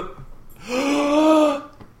 They go...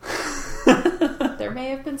 There may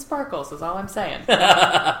have been sparkles, is all I'm saying.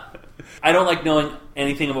 I don't like knowing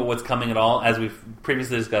anything about what's coming at all, as we've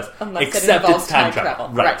previously discussed. Unless except it involves it's time travel.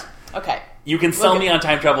 Right. Okay. You can sell me on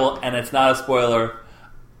time travel, and it's not a spoiler.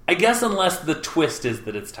 I guess unless the twist is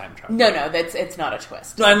that it's time travel. No, it's not a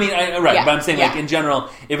twist. No, I mean, right, yeah, but I'm saying, like, in general,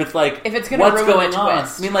 if it's like, if it's going what's to ruin going the on?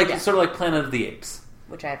 twist. I mean, like, sort of like Planet of the Apes.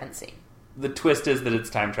 Which I haven't seen. The twist is that it's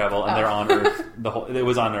time travel, and they're on Earth it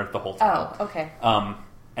was on Earth the whole time. Oh, okay.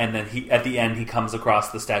 And then at the end, he comes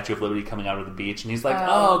across the Statue of Liberty coming out of the beach, and he's like,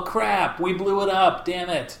 oh, crap, we blew it up, damn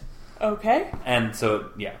it. Okay. And so,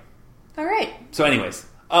 yeah. All right. So anyways,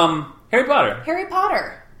 Harry Potter. Harry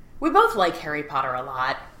Potter. We both like Harry Potter a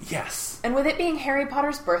lot. Yes. And with it being Harry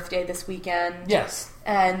Potter's birthday this weekend... Yes.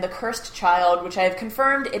 And the Cursed Child, which I have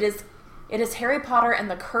confirmed it is Harry Potter and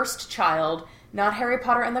the Cursed Child, not Harry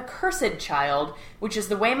Potter and the Cursed Child, which is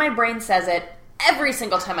the way my brain says it every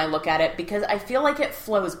single time I look at it, because I feel like it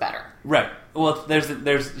flows better. Right. Well,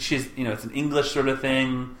 there's she's, it's an English sort of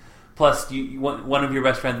thing, Plus, one of your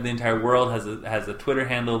best friends in the entire world has a Twitter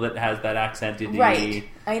handle that has that accented. Right,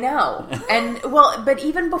 I know. And but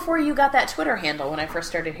even before you got that Twitter handle, when I first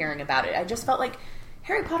started hearing about it, I just felt like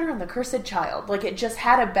Harry Potter and the Cursed Child. Like it just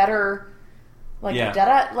had a better,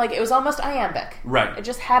 it was almost iambic. Right. It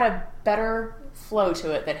just had a better flow to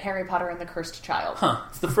it than Harry Potter and the Cursed Child. Huh.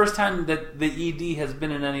 It's the first time that the ED has been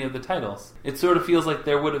in any of the titles. It sort of feels like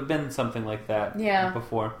there would have been something like that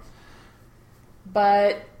before.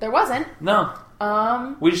 But there wasn't. No.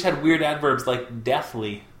 We just had weird adverbs like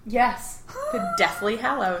deathly. Yes. The Deathly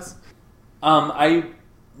Hallows.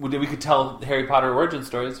 We could tell Harry Potter origin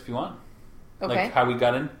stories if you want. Okay. Like how we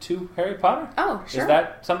got into Harry Potter. Oh, sure. Is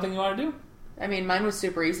that something you want to do? I mean, mine was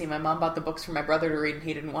super easy. My mom bought the books for my brother to read and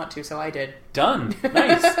he didn't want to, so I did. Done.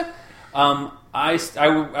 Nice.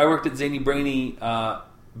 I worked at Zany Brainy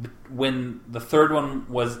when the third one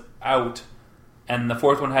was out and the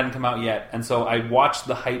fourth one hadn't come out yet, and so I watched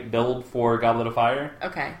the hype build for Goblet of Fire.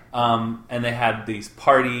 Okay. And they had these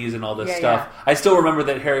parties and all this stuff. Yeah. I still remember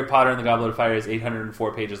that Harry Potter and the Goblet of Fire is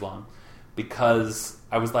 804 pages long, because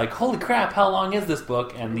I was like, holy crap, how long is this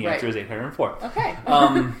book? And the answer is 804. Okay.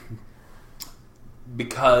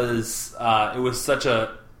 Because it was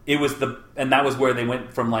and that was where they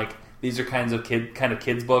went from like, these are kind of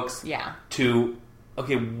kids books to,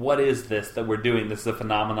 okay, what is this that we're doing? This is a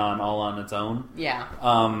phenomenon all on its own. Yeah.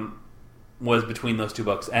 Was between those two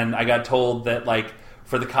books. And I got told that, like,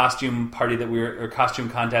 for the costume party or costume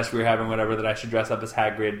contest we were having, whatever, that I should dress up as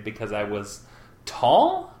Hagrid because I was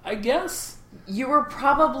tall, I guess? You were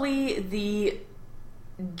probably the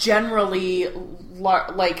generally, you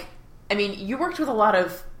worked with a lot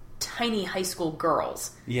of tiny high school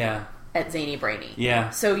girls. Yeah. At Zany Brainy. Yeah.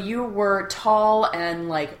 So you were tall and,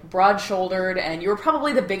 like, broad-shouldered, and you were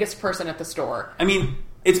probably the biggest person at the store. I mean,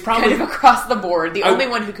 it's probably... kind of across the board. The only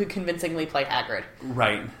one who could convincingly play Hagrid.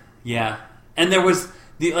 Right. Yeah. And there was,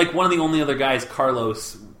 one of the only other guys,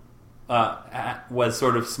 Carlos, was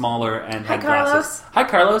sort of smaller and had glasses. Hi,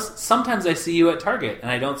 Carlos. Sometimes I see you at Target,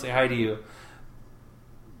 and I don't say hi to you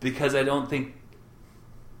because I don't think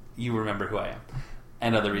you remember who I am.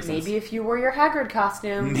 And other reasons. Maybe if you wore your Hagrid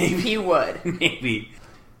costume, he would. Maybe.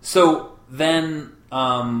 So then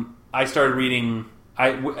I started reading...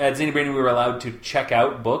 at Zany Brainy, we were allowed to check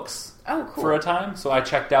out books for a time. So I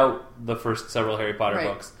checked out the first several Harry Potter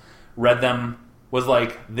books. Read them, was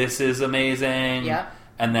like, this is amazing. Yeah.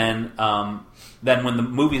 And then when the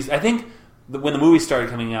movies... I think when the movies started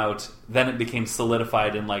coming out, then it became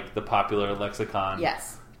solidified in, like, the popular lexicon.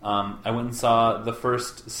 Yes. I went and saw the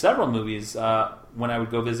first several movies when I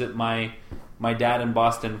would go visit my dad in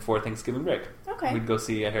Boston for Thanksgiving break. Okay. We'd go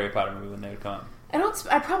see a Harry Potter movie when they would come out.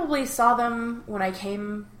 I probably saw them when I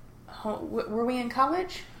came home. Were we in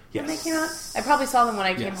college when they came out? I probably saw them when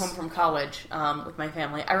I came home from college with my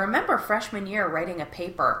family. I remember freshman year writing a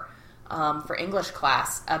paper for English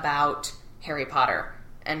class about Harry Potter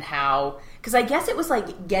and how... Because I guess it was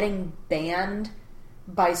like getting banned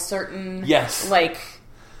by certain... Yes. Like...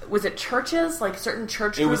 Was it churches? Like certain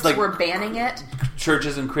church groups were banning it?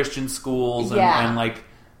 Churches and Christian schools and like...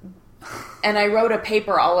 And I wrote a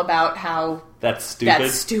paper all about how... That's stupid.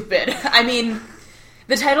 That's stupid. I mean,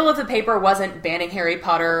 the title of the paper wasn't Banning Harry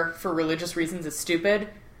Potter for Religious Reasons is Stupid,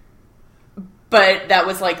 but that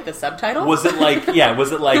was like the subtitle. Was it like,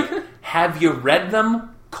 have you read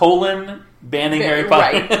them? Banning Harry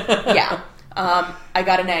Potter. Right. Yeah. I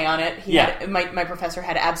got an A on it. My professor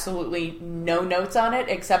had absolutely no notes on it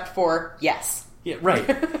except for yes. Yeah,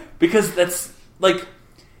 right. Because that's like,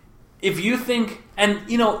 if you think, and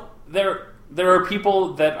there are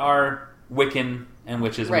people that are Wiccan and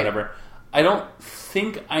witches and whatever. I don't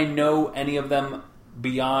think I know any of them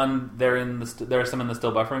beyond there are some in the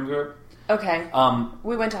Still Buffering group. Okay.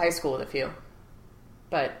 We went to high school with a few,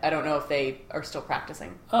 but I don't know if they are still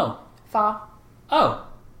practicing. Oh. Fa. Oh.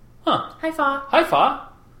 Huh. Hi, Fa. Hi, Fa.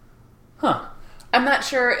 Huh. I'm not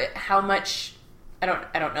sure how much... I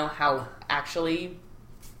don't know how actually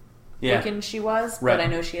Wiccan she was, but I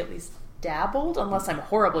know she at least dabbled, unless I'm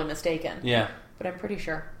horribly mistaken. Yeah. But I'm pretty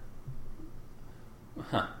sure.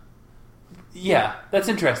 Huh. Yeah, that's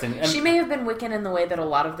interesting. And she may have been Wiccan in the way that a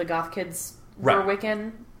lot of the goth kids were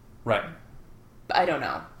Wiccan. Right. But I don't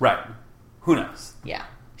know. Right. Who knows? Yeah.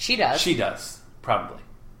 She does. She does. Probably.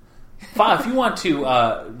 Fa, if you want to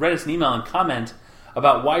write us an email and comment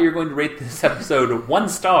about why you're going to rate this episode 1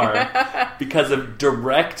 star because of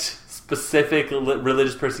direct, specific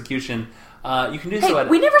religious persecution, You can do so at...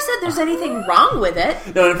 we never said there's anything wrong with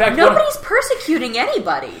it. No, in fact... Nobody's persecuting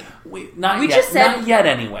anybody. Not yet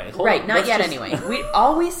anyway. Not yet anyway.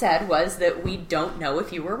 All we said was that we don't know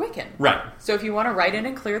if you were Wiccan. Right. So if you want to write in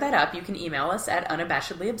and clear that up, you can email us at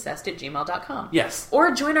unabashedlyobsessed@gmail.com. Yes.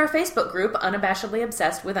 Or join our Facebook group, Unabashedly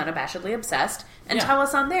Obsessed with Unabashedly Obsessed, and tell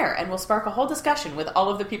us on there, and we'll spark a whole discussion with all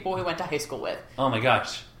of the people we went to high school with. Oh my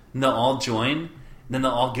gosh. And they'll all join, then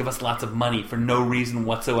they'll all give us lots of money for no reason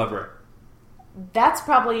whatsoever. That's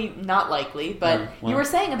probably not likely, but you were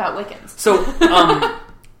saying about Wiccans. So,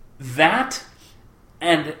 that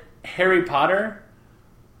and Harry Potter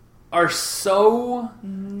are so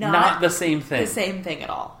not the same thing. The same thing at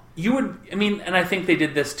all. And I think they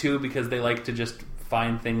did this too because they like to just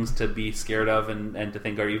find things to be scared of and to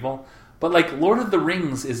think are evil. But like Lord of the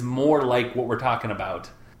Rings is more like what we're talking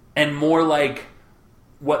about. And more like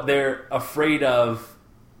what they're afraid of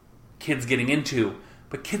kids getting into.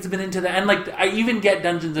 But kids have been into that. And like, I even get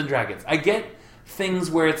Dungeons and Dragons. I get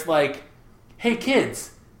things where it's like, hey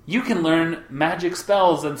kids, you can learn magic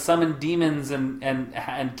spells and summon demons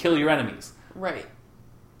and kill your enemies. Right.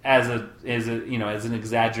 As an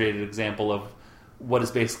exaggerated example of what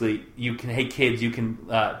is basically, hey kids, you can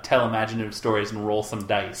tell imaginative stories and roll some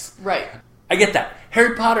dice. Right. I get that.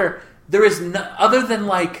 Harry Potter, there is other than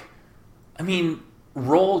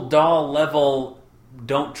Roald Dahl level,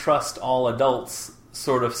 don't trust all adults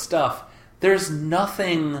sort of stuff. There's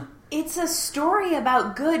nothing. It's a story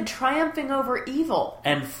about good triumphing over evil.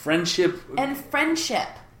 And friendship.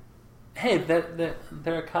 Hey, they're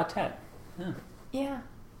a quartet. Yeah.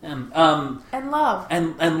 And love.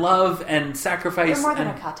 And love and sacrifice. They're more than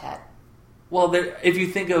a quartet. Well, if you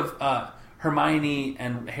think of Hermione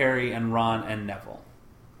and Harry and Ron and Neville.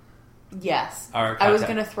 Yes. I was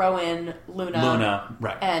going to throw in Luna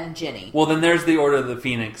right. and Ginny. Well, then there's the Order of the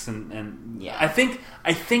Phoenix, and yeah. I think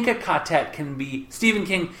a quartet can be Stephen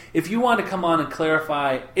King. If you want to come on and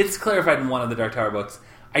clarify, it's clarified in one of the Dark Tower books.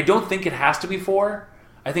 I don't think it has to be 4.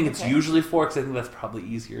 I think it's usually 4 because I think that's probably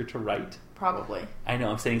easier to write. Probably. I know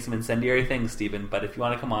I'm saying some incendiary things, Stephen, but if you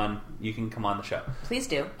want to come on, you can come on the show. Please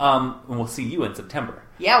do. And we'll see you in September.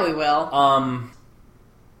 Yeah, we will.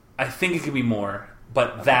 I think it could be more.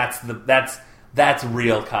 But that's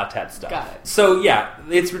real quartet stuff. Got it. So yeah,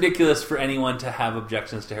 it's ridiculous for anyone to have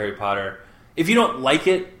objections to Harry Potter. If you don't like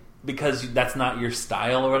it because that's not your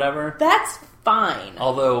style or whatever, that's fine.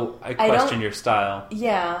 Although I question your style.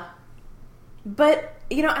 Yeah, but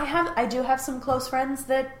I do have some close friends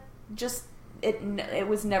that just it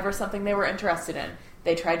was never something they were interested in.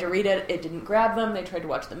 They tried to read it, it didn't grab them. They tried to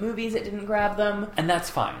watch the movies, it didn't grab them, and that's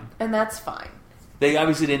fine. They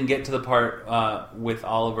obviously didn't get to the part with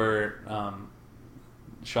Oliver,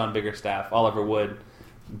 Sean Biggerstaff, Oliver Wood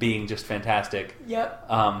being just fantastic. Yep.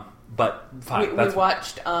 But fine. We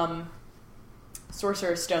watched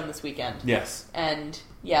Sorcerer's Stone this weekend. Yes. And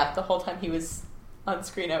yeah, the whole time he was on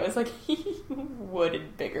screen, I was like, Wood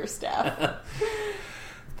and Biggerstaff.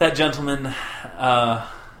 That gentleman,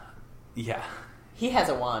 yeah. He has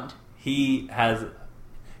a wand. He has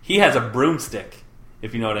a broomstick,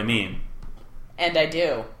 if you know what I mean. And I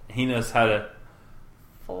do. He knows how to...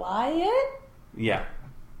 Fly it? Yeah.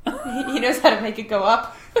 He knows how to make it go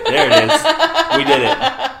up. There it is. We did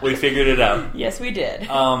it. We figured it out. Yes, we did.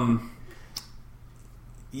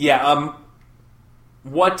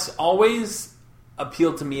 What always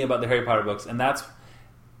appealed to me about the Harry Potter books, and that's...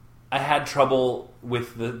 I had trouble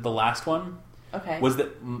with the last one. Okay. Was that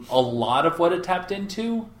a lot of what it tapped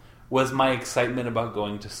into was my excitement about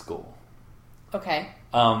going to school. Okay.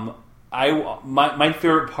 My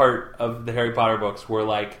favorite part of the Harry Potter books were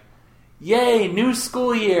like, yay, new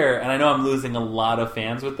school year! And I know I'm losing a lot of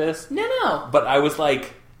fans with this. No. But I was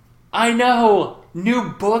like, I know!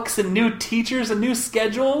 New books and new teachers and new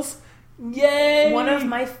schedules! Yay! One of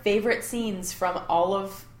my favorite scenes from all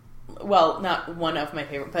of... Well, not one of my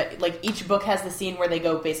favorite, but like each book has the scene where they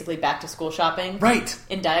go basically back to school shopping. Right.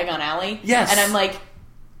 In Diagon Alley. Yes. And I'm like...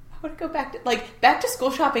 I want to go back to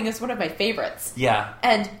school shopping is one of my favorites. Yeah.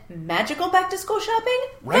 And magical back to school shopping?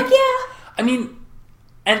 Right. Heck yeah. I mean,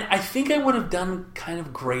 and I think I would have done kind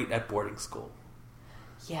of great at boarding school.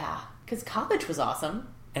 Yeah, because college was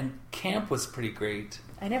awesome. And camp was pretty great.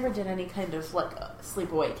 I never did any kind of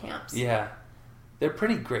sleepaway camps. Yeah. They're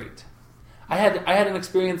pretty great. I had an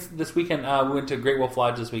experience this weekend. We went to Great Wolf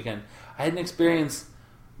Lodge this weekend. I had an experience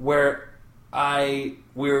where we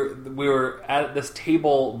were at this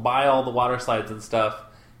table by all the water slides and stuff,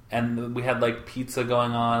 and we had like pizza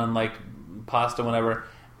going on and like pasta, whatever.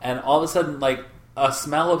 And all of a sudden, like a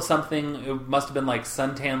smell of something. It must have been like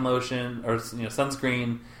suntan lotion or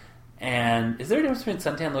sunscreen. And is there a difference between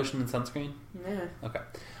suntan lotion and sunscreen? Yeah. Okay.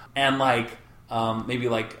 and like maybe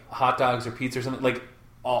like hot dogs or pizza or something, like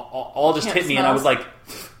all just Camp hit me, smells. and I was like,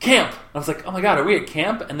 camp. I was like, oh my god, are we at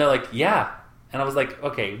camp? And they're like, yeah. And I was like,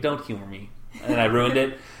 okay, don't humor me. And I ruined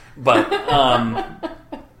it. But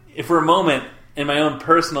if for a moment in my own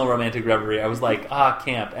personal romantic reverie, I was like,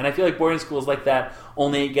 camp. And I feel like boarding school is like that,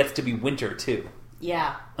 only it gets to be winter too.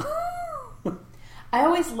 Yeah. I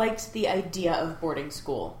always liked the idea of boarding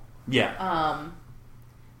school. Yeah.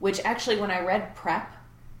 Which actually, when I read Prep,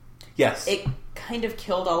 yes, it kind of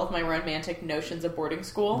killed all of my romantic notions of boarding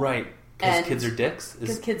school. Right. Because kids are dicks?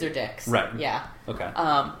 Because kids are dicks. Right. Yeah. Okay.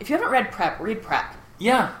 If you haven't read Prep, read Prep.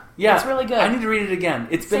 Yeah. Yeah. It's really good. I need to read it again.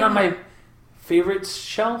 It's been on my favorites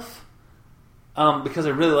shelf because I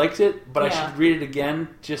really liked it, but I should read it again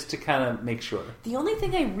just to kind of make sure. The only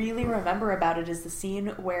thing I really remember about it is the scene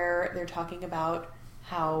where they're talking about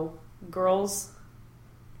how girls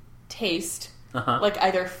taste like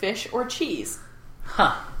either fish or cheese.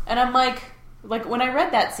 Huh. And I'm like when I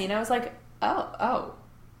read that scene, I was like, oh.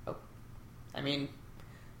 I mean,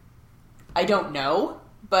 I don't know,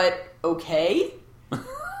 but okay.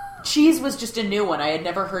 Cheese was just a new one. I had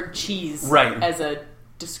never heard cheese as a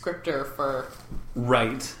descriptor for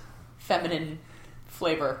feminine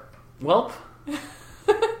flavor. Welp,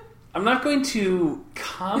 I'm not going to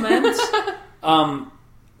comment.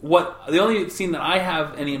 The only scene that I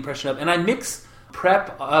have any impression of, and I mix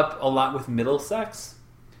Prep up a lot with Middlesex,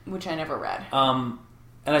 which I never read. And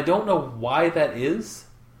I don't know why that is,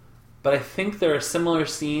 but I think there are similar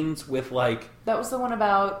scenes with like that was the one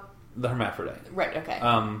about the hermaphrodite. Right. Okay.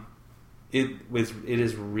 It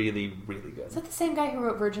is really, really good. Is that the same guy who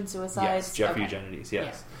wrote Virgin Suicides? Yes, Jeffrey Eugenides,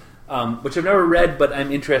 yes. Yeah. Which I've never read, but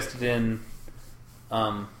I'm interested in.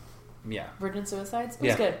 Virgin Suicides? It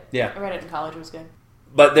was good. Yeah. I read it in college. It was good.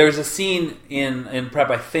 But there's a scene in Prep,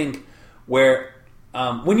 I think, where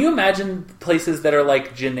when you imagine places that are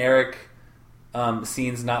like generic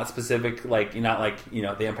scenes, not specific, like not like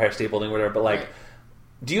the Empire State Building or whatever, but like,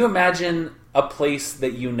 do you imagine a place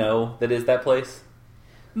that that is that place?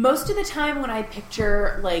 Most of the time when I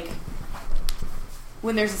picture, like,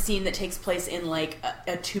 when there's a scene that takes place in, like,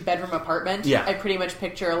 a 2-bedroom apartment, I pretty much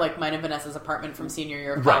picture, like, mine and Vanessa's apartment from senior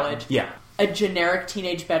year of college. Right. Yeah. A generic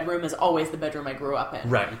teenage bedroom is always the bedroom I grew up in.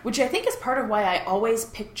 Right. Which I think is part of why I always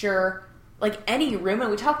picture, like, any room, and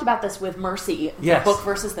we talked about this with Mercy, the book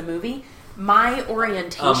versus the movie. My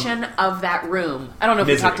orientation of that room, I don't know if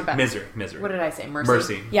we talked about Misery. What did I say?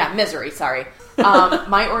 Mercy. Yeah, Misery, sorry.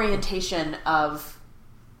 My orientation of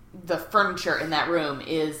the furniture in that room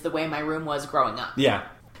is the way my room was growing up. Yeah.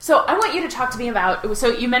 So I want you to talk to me about... So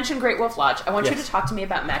you mentioned Great Wolf Lodge. I want you to talk to me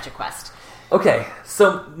about Magic Quest. Okay,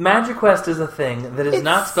 so Magic Quest is a thing that is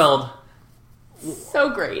not spelled... So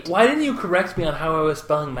great. Why didn't you correct me on how I was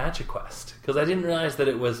spelling Magic Quest? Because I didn't realize that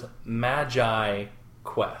it was Magi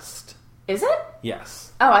Quest. Is it?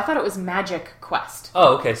 Yes. Oh, I thought it was Magic Quest.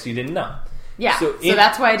 Oh, okay, so you didn't know. Yeah, so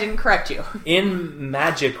that's why I didn't correct you. In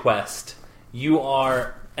Magic Quest, you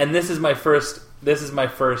are... And this is my first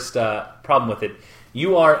problem with it.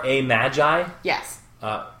 You are a magi. Yes.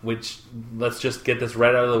 Which, let's just get this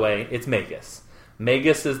right out of the way. It's Magus.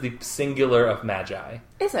 Magus is the singular of magi.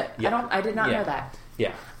 Is it? Yeah. I did not know that.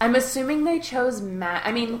 Yeah. I'm assuming they chose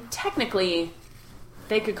I mean, technically,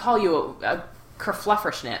 they could call you a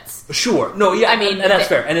kerflufferschnitz. Sure. No, yeah. I mean, and that's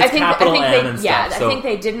fair. And it's capital M and stuff. Yeah, I think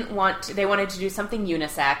they wanted to do something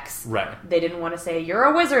unisex. Right. They didn't want to say, you're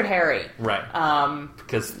a wizard, Harry. Right.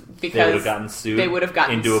 Because they would have gotten sued. They would have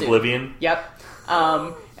gotten into sued. oblivion. Yep.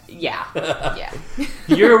 Yeah. Yeah.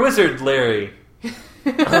 You're a wizard, Larry.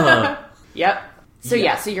 Yep.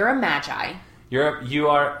 So so you're a magi. You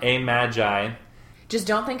are a magi. Just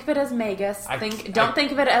don't think of it as magus. Don't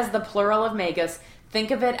think of it as the plural of magus.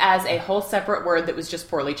 Think of it as a whole separate word that was just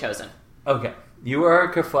poorly chosen. Okay. You are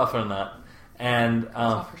a kerfluffernut. And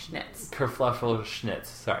Kerflufferschnitz. Kerflufferschnitz.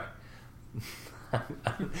 Sorry.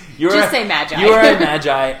 Say magi. You are a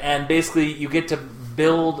magi, and basically you get to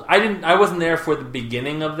build... I wasn't there for the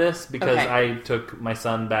beginning of this because I took my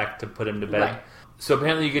son back to put him to bed. Right. So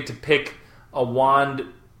apparently you get to pick a wand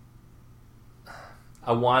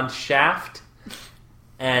shaft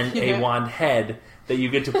and a wand head that you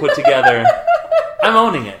get to put together. I'm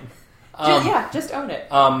owning it. Just own it.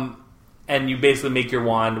 And you basically make your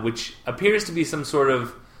wand, which appears to be some sort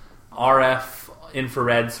of RF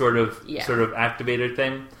infrared sort of activator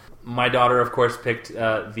thing. My daughter, of course, picked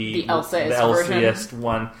the Elsiest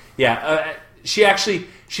one. Yeah, she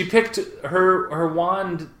picked her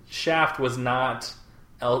wand shaft was not.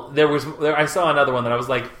 I saw another one that I was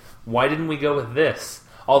like, why didn't we go with this?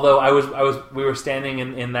 Although we were standing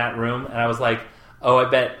in that room, and I was like, oh, I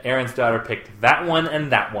bet Aaron's daughter picked that one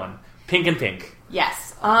and that one, pink and pink.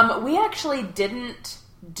 Yes. We actually didn't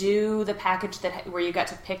do the package where you got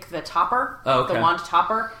to pick the topper, the wand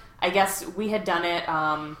topper. I guess we had done it.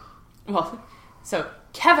 So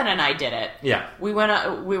Kevin and I did it. Yeah, we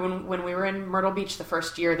went. When we were in Myrtle Beach the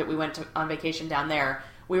first year that we went on vacation down there.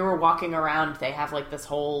 We were walking around. They have like this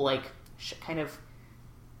whole like kind of.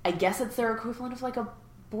 I guess it's their equivalent of like a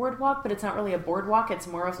boardwalk, but it's not really a boardwalk. It's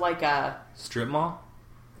more of like a strip mall.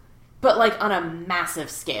 But, like, on a massive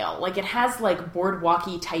scale. Like, it has, like,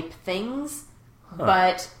 boardwalky type things,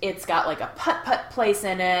 but it's got, like, a putt-putt place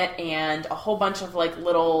in it and a whole bunch of, like,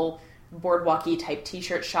 little boardwalky type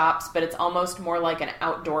t-shirt shops, but it's almost more like an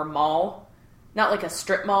outdoor mall. Not like a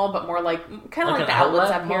strip mall, but more like, kind of like the outlets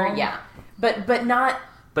up here. Yeah. But not...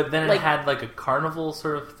 But then it had, like, a carnival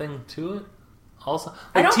sort of thing to it, also?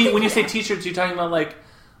 Like, when you say t-shirts, you're talking about,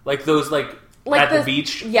 like those, like at the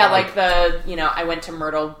beach? Yeah, like I went to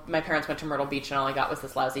Myrtle, my parents went to Myrtle Beach and all I got was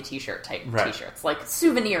this lousy t-shirt type t-shirts. Like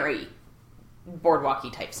souvenir-y,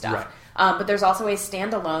 boardwalky type stuff. Right. But there's also a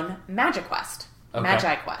standalone Magic Quest. Okay.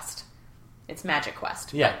 Magi Quest. It's Magic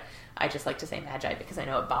Quest. Yeah. I just like to say Magi because I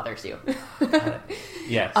know it bothers you.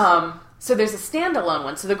 Yes. So there's a standalone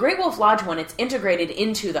one. So the Great Wolf Lodge one, it's integrated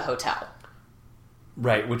into the hotel.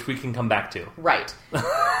 Right, which we can come back to. Right.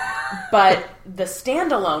 But the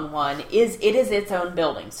standalone one is its own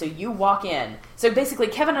building. So you walk in. So basically,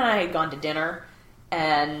 Kevin and I had gone to dinner,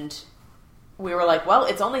 and we were like, well,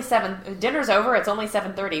 it's only 7... Dinner's over, it's only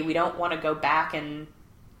 7:30. We don't want to go back and,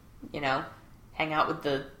 hang out with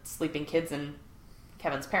the sleeping kids and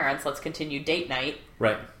Kevin's parents. Let's continue date night.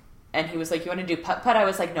 Right. And he was like, you want to do putt-putt? I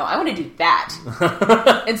was like, no, I want to do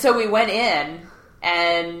that. And so we went in,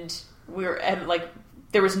 and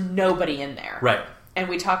there was nobody in there. Right. And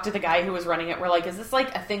we talked to the guy who was running it. We're like, is this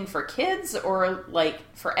like a thing for kids or like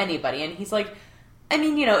for anybody? And he's like, I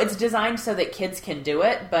mean, it's designed so that kids can do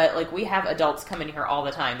it, but like we have adults come in here all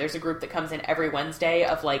the time. There's a group that comes in every Wednesday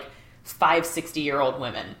of like 5 60-year-old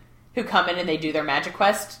women who come in and they do their Magic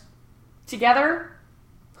Quest together,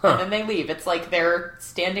 and then they leave. It's like their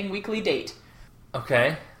standing weekly date.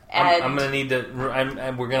 Okay. And I'm going to need to...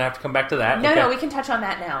 we're going to have to come back to that. No, we can touch on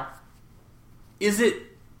that now. Is it...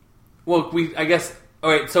 Well, I guess... All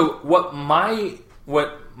right, so what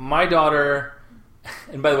my daughter...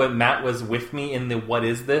 And by the way, Matt was with me in the What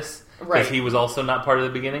Is This? Right. Because he was also not part of the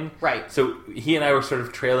beginning. Right. So he and I were sort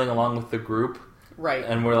of trailing along with the group. Right.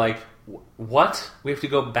 And we're like, what? We have to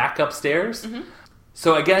go back upstairs? Mm-hmm.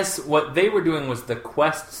 So I guess what they were doing was the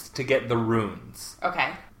quests to get the runes.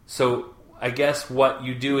 Okay. So I guess what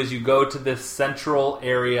you do is you go to this central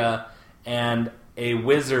area and a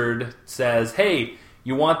wizard says, hey,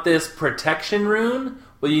 you want this protection rune?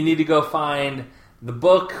 Well, you need to go find the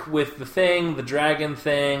book with the thing, the dragon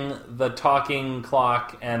thing, the talking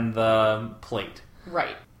clock, and the plate.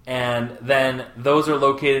 Right. And then those are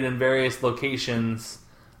located in various locations.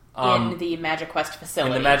 In the Magic Quest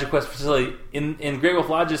facility. In the Magic Quest facility. In Great Wolf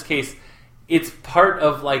Lodge's case, it's part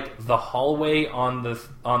of like the hallway on the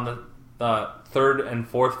third and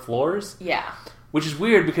fourth floors. Yeah. Which is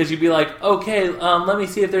weird because you'd be like, okay, let me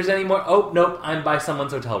see if there's any more. Oh, nope, I'm by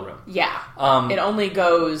someone's hotel room. Yeah. It only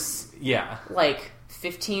goes... Yeah. Like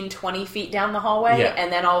 15, 20 feet down the hallway,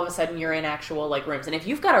 and then all of a sudden you're in actual like rooms. And if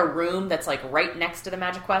you've got a room that's like right next to the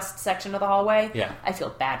Magic Quest section of the hallway, I feel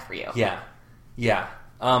bad for you. Yeah. Yeah.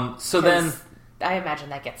 So then... I imagine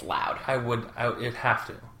that gets loud. It'd have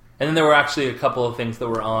to. And then there were actually a couple of things that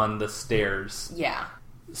were on the stairs. Yeah.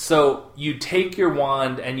 So you take your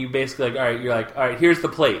wand and you basically all right, here's the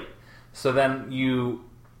plate. So then you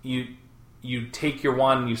take your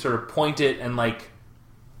wand and you sort of point it and like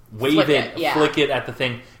wave flick it at the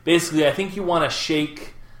thing. Basically, I think you want to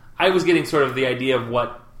shake. I was getting sort of the idea of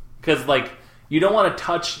what, because like you don't want to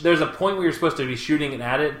touch. There's a point where you're supposed to be shooting it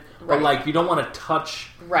at it, but like you don't want to touch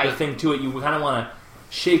the thing to it. You kind of want to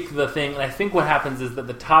shake the thing, and I think what happens is that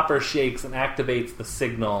the topper shakes and activates the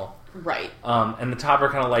signal. Right. And the topper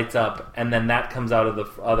kind of lights up, and then that comes out of the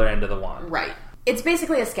other end of the wand. Right. It's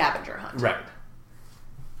basically a scavenger hunt. Right.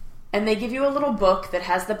 And they give you a little book that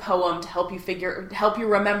has the poem to help you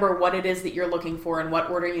remember what it is that you're looking for and what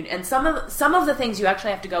order you... And some of the things you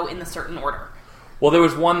actually have to go in the certain order. Well, there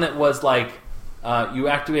was one that was like, you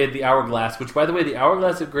activated the hourglass, which, by the way, the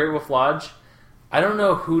hourglass at Great Wolf Lodge, I don't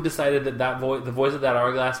know who decided that the voice of that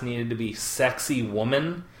hourglass needed to be sexy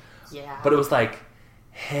woman. Yeah. But it was like...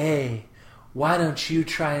 Hey, why don't you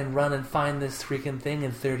try and run and find this freaking thing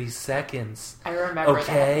in 30 seconds? I remember that.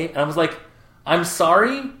 Okay? And I was like, I'm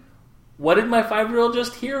sorry? What did my 5-year-old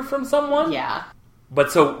just hear from someone? Yeah.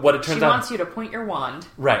 But so what it turns out... She wants you to point your wand.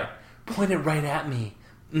 Right. Point it right at me.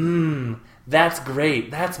 That's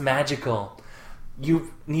great. That's magical.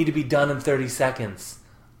 You need to be done in 30 seconds.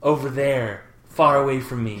 over there, far away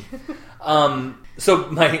from me. So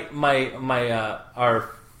our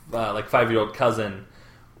 5-year-old cousin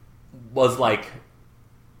was like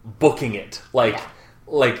booking it, like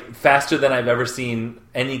faster than I've ever seen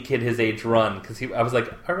any kid his age run. Because I was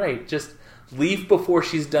like, all right, just leave before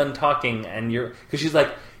she's done talking, because she's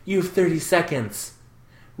like, you have 30 seconds.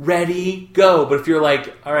 Ready, go. But if you're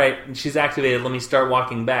like, all right, she's activated, let me start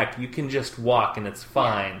walking back, you can just walk and it's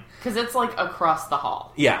fine. Because it's like across the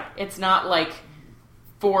hall. Yeah. It's not like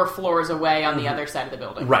 4 floors away on the other side of the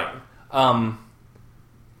building. Right.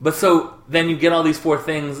 But so then you get all these 4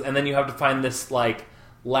 things, and then you have to find this like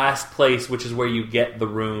last place, which is where you get the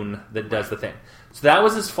rune that does the thing. So that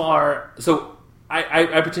was as far. So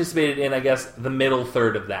I participated in, I guess, the middle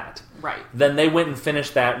third of that. Right. Then they went and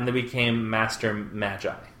finished that, and they became Master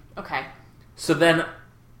Magi. Okay. So then,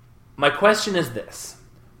 my question is this: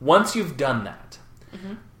 once you've done that,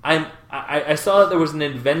 I saw that there was an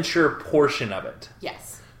adventure portion of it.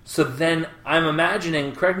 Yes. So then I'm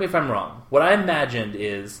imagining, correct me if I'm wrong, what I imagined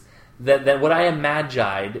is that what I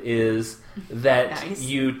imagined is that nice.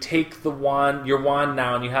 You take your wand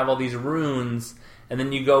now, and you have all these runes, and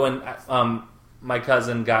then you go and my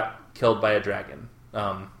cousin got killed by a dragon.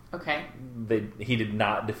 Okay. He did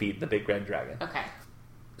not defeat the big red dragon. Okay.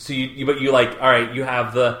 So you like, all right, you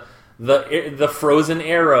have the frozen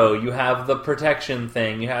arrow, you have the protection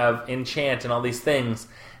thing, you have enchant and all these things,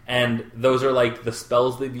 and those are like the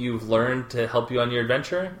spells that you've learned to help you on your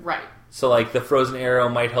adventure. Right. So like the frozen arrow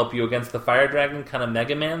might help you against the fire dragon, kind of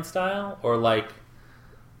Mega Man style, or like.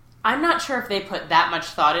 I'm not sure if they put that much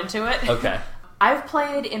thought into it. Okay. I've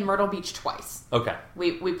played in Myrtle Beach twice. Okay.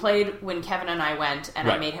 We played when Kevin and I went, and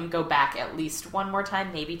right. I made him go back at least 1 more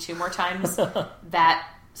time, maybe 2 more times that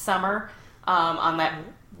summer on that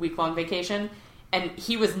week-long vacation. And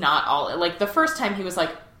he was not all... Like, the first time he was like,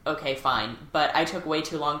 okay, fine. But I took way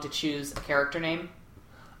too long to choose a character name.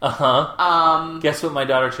 Uh-huh. Guess what my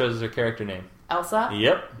daughter chose as her character name? Elsa?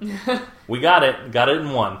 Yep. We got it. Got it in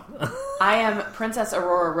 1. I am Princess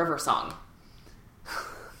Aurora Riversong.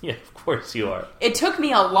 Yeah, of course you are. It took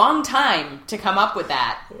me a long time to come up with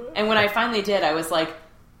that. And when I finally did, I was like,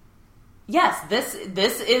 yes, this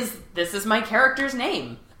is my character's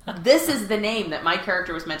name. This is the name that my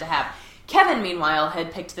character was meant to have. Kevin, meanwhile,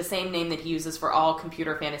 had picked the same name that he uses for all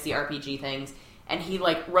computer fantasy RPG things, and he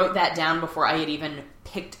wrote that down before I had even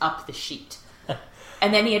picked up the sheet.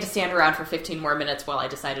 And then he had to stand around for 15 more minutes while I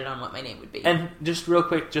decided on what my name would be. And just real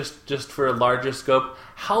quick, just for a larger scope,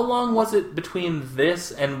 how long was it between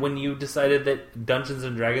this and when you decided that Dungeons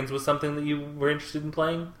and Dragons was something that you were interested in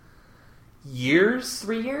playing? Years?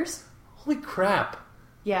 3 years? Holy crap!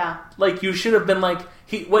 Yeah. Like you should have been like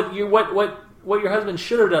what your husband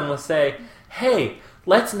should have done was say, "Hey,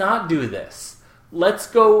 let's not do this. Let's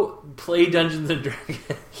go play Dungeons and Dragons."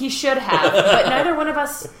 He should have, but neither one of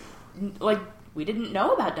us we didn't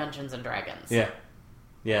know about Dungeons and Dragons. Yeah.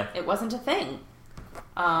 Yeah. It wasn't a thing.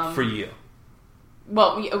 For you.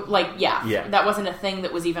 Well, Yeah. That wasn't a thing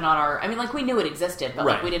that was even on our... I mean, we knew it existed, but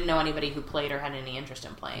right. we didn't know anybody who played or had any interest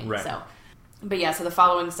in playing. Right. So the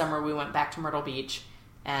following summer we went back to Myrtle Beach,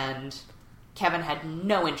 and Kevin had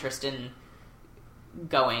no interest in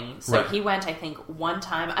going. So right. he went, I think, 1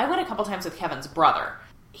 time. I went a couple times with Kevin's brother.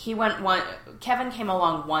 Kevin came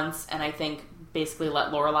along once, and I think basically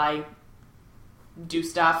let Lorelai do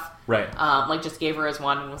stuff. Right. Just gave her his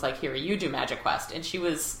wand and was like, here, you do Magic Quest. And she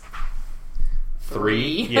was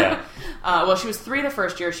 3. Yeah. She was 3 the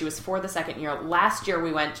first year. She was 4 the second year. Last year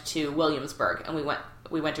we went to Williamsburg, and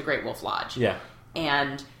we went to Great Wolf Lodge. Yeah.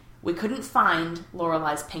 And we couldn't find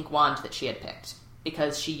Lorelai's pink wand that she had picked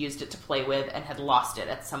because she used it to play with and had lost it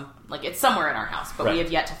at it's somewhere in our house, but right. we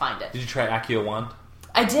have yet to find it. Did you try Accio wand?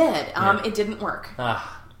 I did. It didn't work.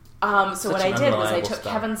 So what I did was I took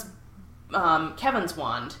Kevin's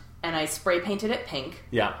wand and I spray painted it pink.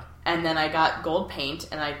 Yeah. And then I got gold paint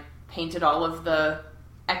and I painted all of the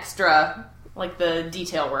extra, the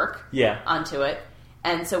detail work onto it.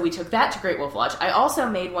 And so we took that to Great Wolf Lodge. I also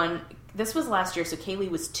made one. This was last year, so Kaylee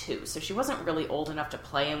was 2. So she wasn't really old enough to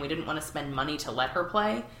play, and we didn't want to spend money to let her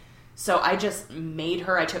play. So I just made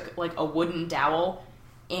her. I took a wooden dowel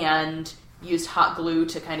and used hot glue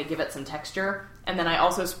to kind of give it some texture. And then I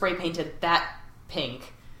also spray painted that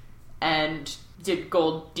pink and did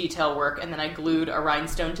gold detail work, and then I glued a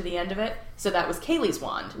rhinestone to the end of it. So that was Kaylee's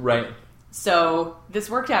wand. Right. So this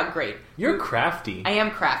worked out great. You're crafty. I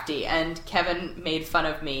am crafty, and Kevin made fun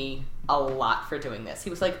of me a lot for doing this. He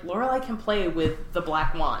was like, Lorelai can play with the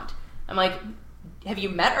black wand. I'm like, have you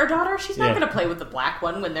met our daughter? She's not going to play with the black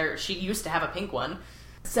one when she used to have a pink one.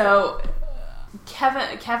 So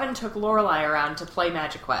Kevin took Lorelai around to play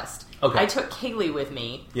Magic Quest. Okay. I took Kaylee with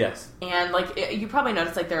me. Yes. And, like, you probably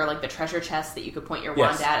noticed, like, there are, like, the treasure chests that you could point your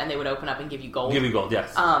wand at, and they would open up and give you gold. Give you gold,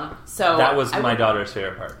 yes. So that was my daughter's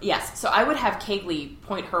favorite part. Yes. So I would have Kaylee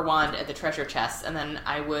point her wand at the treasure chest, and then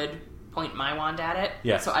I would point my wand at it.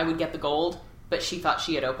 Yes. So I would get the gold, but she thought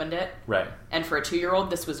she had opened it. Right. And for a 2-year-old,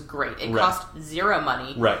 this was great. It cost zero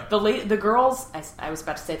money. Right. The girls, I was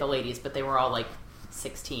about to say the ladies, but they were all, like,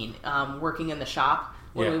 16, working in the shop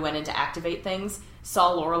when we went in to activate things,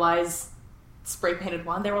 saw Lorelai's spray painted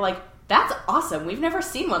wand. They were like, "That's awesome. We've never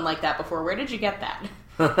seen one like that before. Where did you get that?"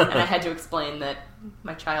 And I had to explain that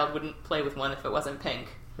my child wouldn't play with one if it wasn't pink.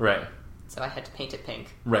 Right. So I had to paint it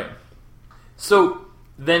pink. Right. So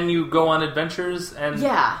then you go on adventures and...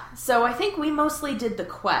 Yeah. So I think we mostly did the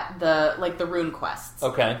rune quests.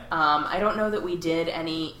 Okay. I don't know that we did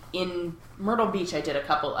any... In Myrtle Beach, I did a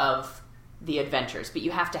couple of the adventures, but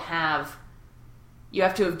you have to have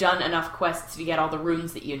done enough quests to get all the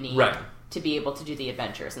runes that you need to be able to do the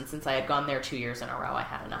adventures. And since I had gone there 2 years in a row, I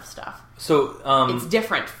had enough stuff. So it's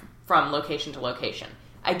different from location to location.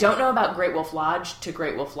 I don't know about Great Wolf Lodge to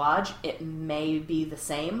Great Wolf Lodge. It may be the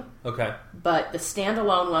same. Okay. But the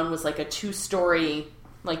standalone one was like a 2-story,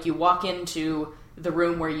 like you walk into the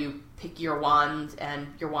room where you pick your wand and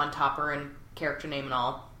your wand topper and character name and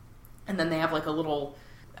all. And then they have like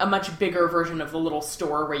a much bigger version of the little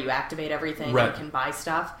store where you activate everything and can buy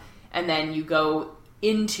stuff. And then you go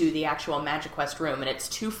into the actual Magic Quest room, and it's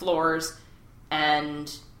 2 floors,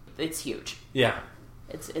 and it's huge. Yeah.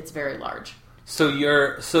 It's very large. So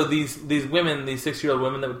these women, these 6-year-old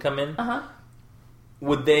women that would come in,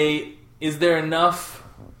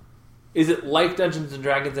 is it like Dungeons and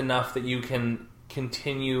Dragons enough that you can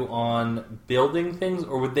continue on building things,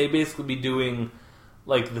 or would they basically be doing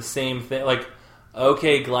like the same thing, like,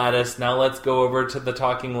 okay, Gladys, now let's go over to the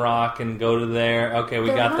Talking Rock and go to there. Okay, we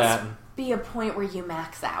got that. There must be a point where you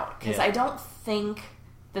max out, because I don't think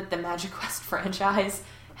that the Magic Quest franchise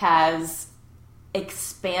has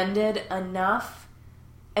expanded enough.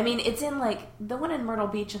 I mean, it's in, like, the one in Myrtle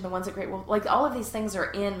Beach and the ones at Great Wolf, like, all of these things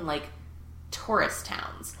are in, like, tourist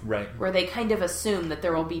towns. Right. Where they kind of assume that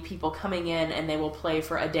there will be people coming in and they will play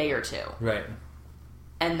for a day or 2. Right.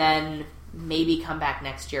 And then maybe come back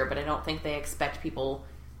next year, but I don't think they expect people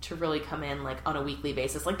to really come in, like, on a weekly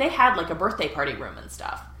basis. Like, they had, like, a birthday party room and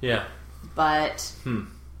stuff. Yeah. But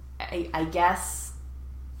I guess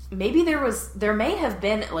maybe there may have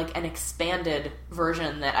been, like, an expanded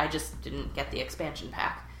version that I just didn't get the expansion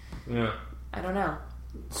pack. Yeah. I don't know.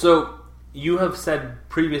 So, you have said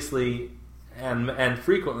previously and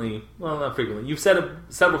frequently, well, not frequently, you've said it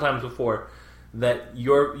several times before that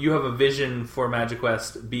you have a vision for Magic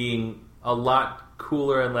Quest being a lot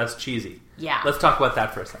cooler and less cheesy. Yeah. Let's talk about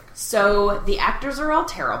that for a second. So, the actors are all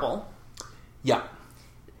terrible. Yeah.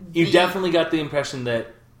 You definitely got the impression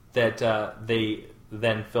that they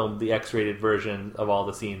then filmed the X-rated version of all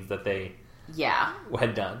the scenes that they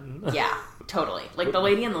had done. Yeah, totally. Like, the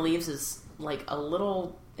Lady in the Leaves is, like, a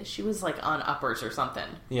little... She was, like, on uppers or something.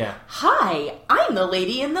 Yeah. Hi, I'm the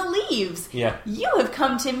Lady in the Leaves. Yeah. You have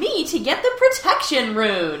come to me to get the protection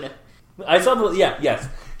rune. I saw the... Yeah, yes.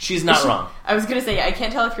 She's not wrong. I was going to say, I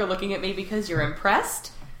can't tell if you're looking at me because you're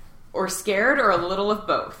impressed or scared or a little of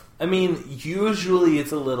both. I mean, usually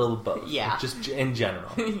it's a little of both. Yeah. Just in general.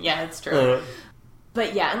 Yeah, it's true.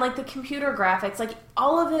 But yeah, and, like, the computer graphics, like,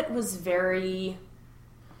 all of it was very...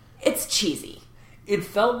 It's cheesy. It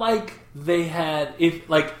felt like they had...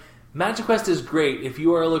 Magic Quest is great if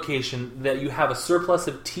you are a location that you have a surplus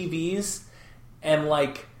of TVs and,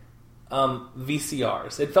 like,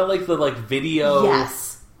 VCRs. It felt like the, like, video...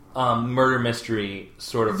 Yes. Murder mystery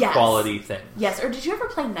sort of quality thing. Yes, or did you ever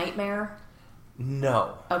play Nightmare?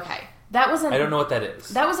 No. Okay. That was I don't know what that is.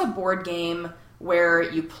 That was a board game where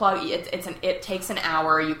you plug... It takes an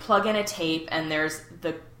hour, you plug in a tape, and there's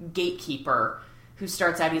the gatekeeper who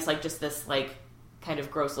starts out, he's, like, just this, like, kind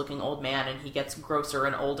of gross-looking old man, and he gets grosser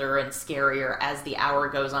and older and scarier as the hour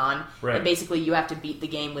goes on. Right. And basically you have to beat the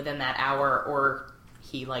game within that hour, or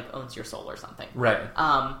he, like, owns your soul or something. Right.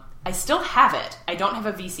 I still have it. I don't have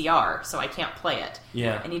a VCR, so I can't play it.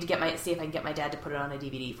 Yeah. I need to see if I can get my dad to put it on a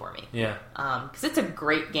DVD for me. Yeah. Because it's a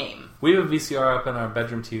great game. We have a VCR up in our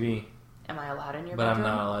bedroom TV. Am I allowed in your But bedroom?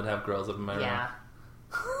 I'm not allowed to have girls up in my room. Yeah.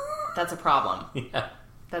 That's a problem. Yeah.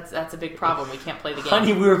 That's a big problem. We can't play the game.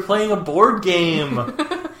 Honey, we were playing a board game.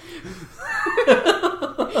 The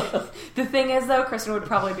thing is, though, Kristen would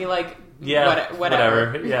probably be like, yeah,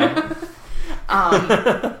 whatever. Yeah.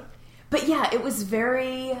 But yeah, it was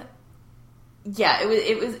very... Yeah,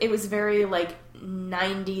 it was very, like,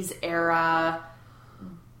 90s era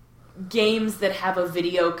games that have a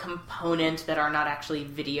video component that are not actually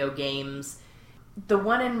video games. The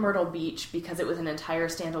one in Myrtle Beach, because it was an entire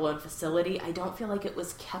standalone facility, I don't feel like it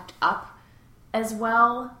was kept up as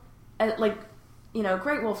well. Like, you know,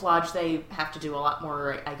 Great Wolf Lodge, they have to do a lot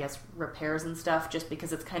more, I guess, repairs and stuff, just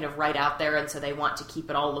because it's kind of right out there, and so they want to keep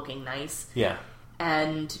it all looking nice. Yeah.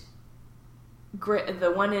 And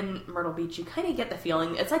the one in Myrtle Beach, you kind of get the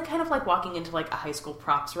feeling, it's like kind of like walking into like a high school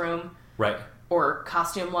props room. Right. Or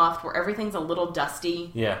costume loft, where everything's a little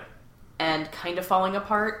dusty. Yeah. And kind of falling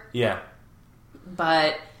apart. Yeah.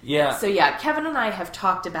 But, yeah. So yeah, Kevin and I have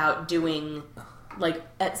talked about doing, like,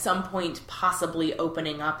 at some point, possibly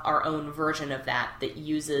opening up our own version of that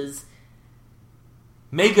uses...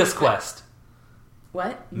 Magus Quest.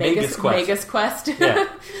 What? Magus Quest. Magus Quest. Yeah.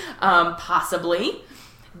 Possibly.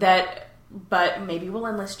 But maybe we'll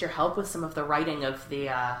enlist your help with some of the writing of the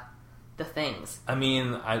things. I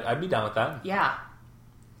mean, I'd be down with that. Yeah.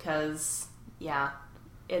 Because,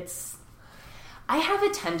 it's... I have a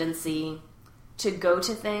tendency to go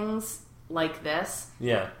to things like this.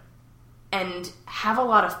 Yeah. And have a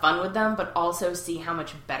lot of fun with them, but also see how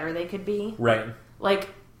much better they could be. Right. Like,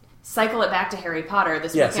 cycle it back to Harry Potter.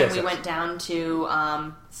 This weekend we went down to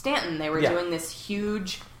Stanton. They were doing this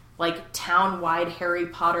huge, like, town-wide Harry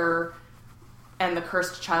Potter and the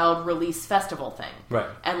Cursed Child release festival thing. Right.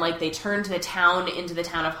 And, like, they turned the town into the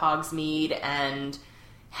town of Hogsmeade and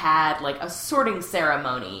had, like, a sorting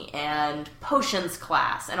ceremony and potions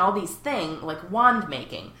class and all these things, like wand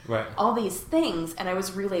making. Right. All these things, and I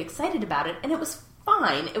was really excited about it, and it was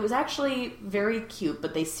fine. It was actually very cute,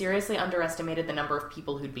 but they seriously underestimated the number of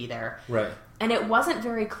people who'd be there. Right. And it wasn't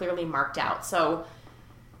very clearly marked out. So,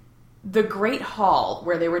 the Great Hall,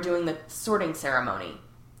 where they were doing the sorting ceremony,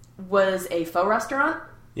 was a faux restaurant.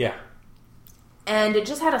 Yeah. And it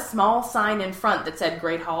just had a small sign in front that said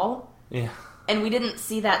Great Hall. Yeah. And we didn't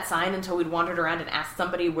see that sign until we'd wandered around and asked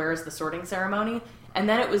somebody, where's the sorting ceremony? And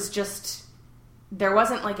then it was just... There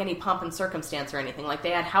wasn't, like, any pomp and circumstance or anything. Like,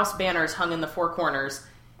 they had house banners hung in the four corners,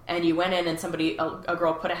 and you went in and a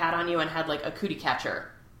girl put a hat on you and had, like, a cootie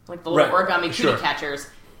catcher. Like, the little origami cootie catchers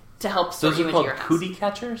to help sort you into your house. Cootie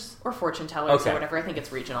catchers? Or fortune tellers or whatever. I think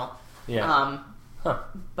it's regional. Yeah.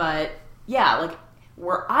 But, yeah, like,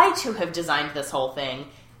 were I to have designed this whole thing,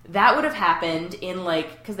 that would have happened in,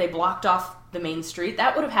 like, because they blocked off the main street,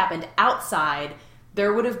 that would have happened outside.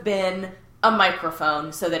 There would have been a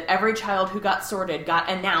microphone so that every child who got sorted got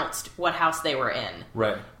announced what house they were in.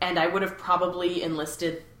 Right. And I would have probably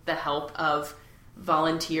enlisted the help of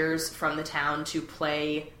volunteers from the town to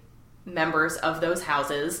play members of those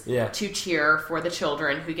houses to cheer for the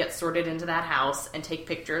children who get sorted into that house and take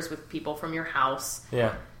pictures with people from your house.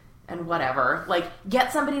 Yeah. And whatever. Like,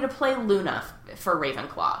 get somebody to play Luna for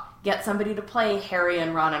Ravenclaw. Get somebody to play Harry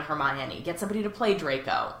and Ron and Hermione. Get somebody to play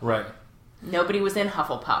Draco. Right. Nobody was in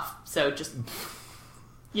Hufflepuff, so just,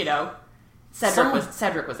 you know,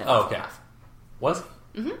 Cedric was in Hufflepuff. Oh, okay. Was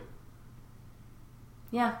he? Mm-hmm.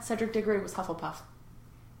 Yeah, Cedric Diggory was Hufflepuff.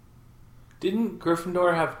 Didn't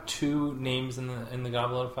Gryffindor have two names in the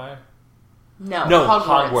Goblet of Fire? No,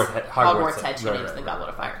 Hogwarts had two names in the Goblet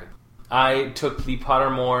of Fire. I took the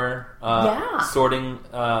Pottermore sorting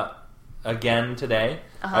again today.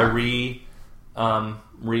 Uh-huh. I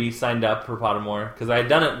re-signed up for Pottermore because I had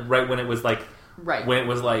done it right when it was like when it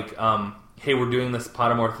was like hey, we're doing this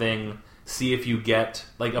Pottermore thing, see if you get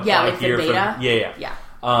like apply like here the beta? for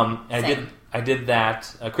I did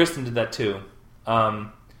that. Kristen did that too.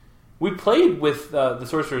 We played with the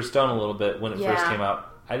Sorcerer's Stone a little bit when it first came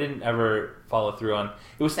out. I didn't ever follow through on.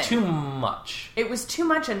 It was too much. It was too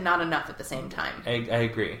much and not enough at the same time. I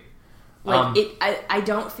agree. Like I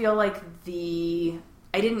don't feel like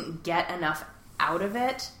I didn't get enough out of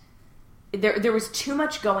it. There was too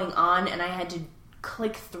much going on, and I had to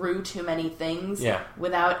click through too many things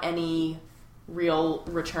without any real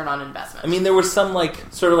return on investment. I mean, there was some like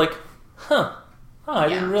sort of like, I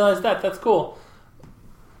didn't realize that. That's cool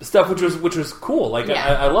stuff, which was cool. Like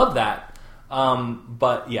I love that.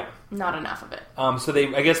 But yeah, not enough of it. So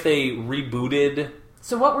I guess they rebooted.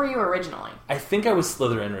 So what were you originally? I think I was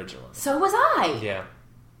Slytherin originally. So was I. Yeah.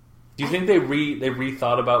 Do you think they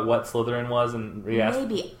rethought about what Slytherin was and re-asked?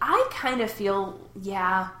 Maybe. I kind of feel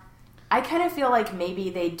like maybe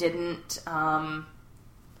they didn't have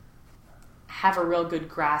a real good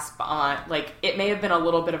grasp on, like, it may have been a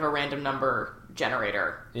little bit of a random number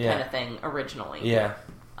generator kind of thing originally. Yeah.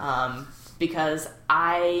 Because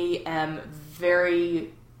I am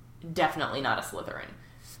very definitely not a Slytherin.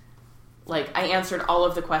 Like, I answered all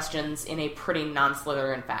of the questions in a pretty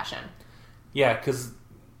non-Slytherin fashion. Yeah, because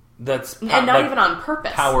that's... and not even on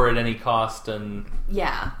purpose. Power at any cost and...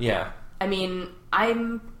 Yeah. Yeah. I mean,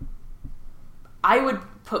 I'm I would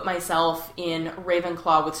put myself in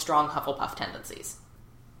Ravenclaw with strong Hufflepuff tendencies.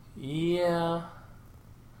 Yeah.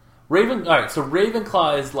 Alright, so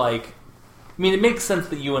Ravenclaw is like... I mean, it makes sense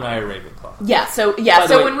that you and I are Ravenclaw. Yeah, so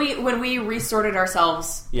when we resorted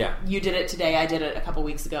ourselves, you did it today, I did it a couple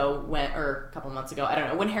weeks ago, or a couple months ago, I don't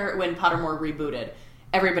know, when Pottermore rebooted,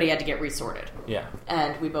 everybody had to get resorted. Yeah.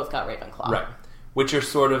 And we both got Ravenclaw. Right. Which are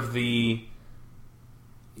sort of the...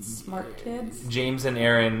 smart kids? James and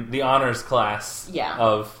Aaron, the honors class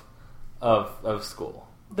of school.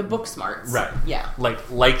 The book smarts. Right. Yeah.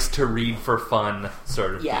 Like, likes to read for fun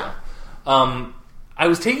sort of deal. I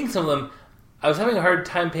was taking some of them... I was having a hard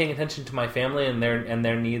time paying attention to my family and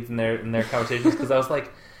their needs and their conversations because I was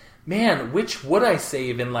like, man, which would I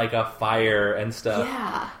save in like a fire and stuff?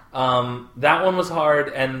 Yeah. That one was hard,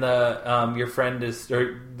 and the your friend is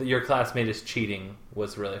or your classmate is cheating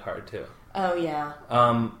was really hard too. Oh yeah.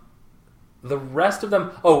 The rest of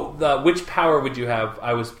them. Which power would you have?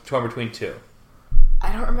 I was torn between two.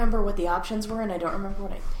 I don't remember what the options were, and I don't remember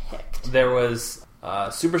what I picked. There was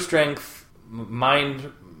super strength,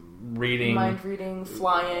 mind reading,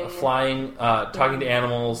 flying, talking to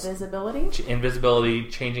animals, invisibility,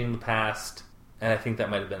 changing the past, and I think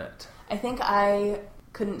that might have been it. I think I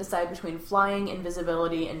couldn't decide between flying,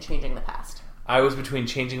 invisibility, and changing the past. I was between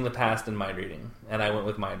changing the past and mind reading, and I went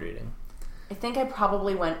with mind reading. I think I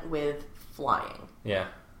probably went with flying. Yeah.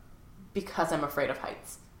 Because I'm afraid of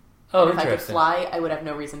heights. Oh, if interesting. I could fly, I would have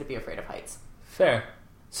no reason to be afraid of heights. Fair.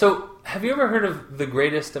 So, have you ever heard of The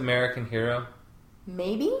Greatest American Hero?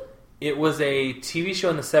 Maybe? It was a TV show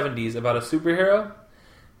in the 70s about a superhero.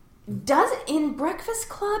 In Breakfast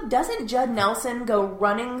Club, doesn't Judd Nelson go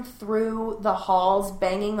running through the halls,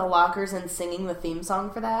 banging the lockers, and singing the theme song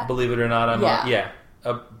for that? Believe it or not,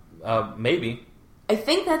 maybe. I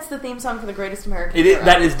think that's the theme song for The Greatest American Hero.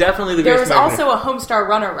 That is definitely The Greatest American Hero. There was also a Homestar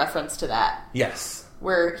Runner reference to that. Yes.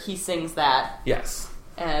 Where he sings that. Yes.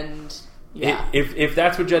 And... yeah. If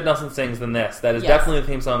that's what Judd Nelson sings, then that is definitely the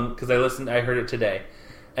theme song, because I heard it today.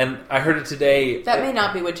 And I heard it today... That may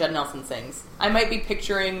not be what Judd Nelson sings. I might be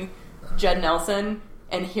picturing Judd Nelson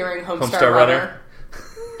and hearing Homestar Runner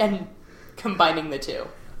and combining the two.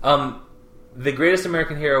 The Greatest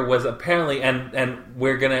American Hero was apparently, and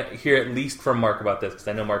we're going to hear at least from Mark about this, because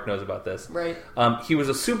I know Mark knows about this. Right. He was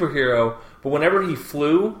a superhero, but whenever he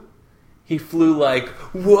flew like,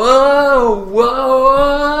 whoa,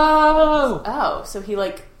 whoa! Oh, so he,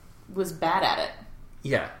 was bad at it.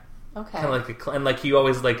 Yeah. Okay. Kind of he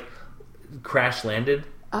always, crash landed.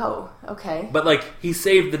 Oh, okay. But, he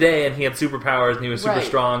saved the day, and he had superpowers, and he was super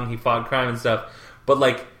strong, he fought crime and stuff.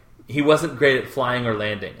 But, he wasn't great at flying or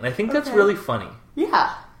landing. And I think that's really funny.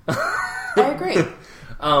 Yeah. I agree.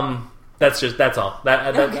 That's all.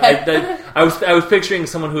 I was picturing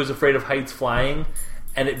someone who was afraid of heights flying,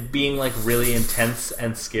 and it being, really intense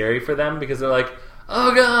and scary for them, because they're like,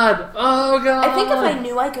 oh, God! Oh, God! I think if I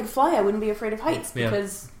knew I could fly, I wouldn't be afraid of heights,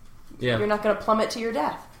 because... Yeah. You're not going to plummet to your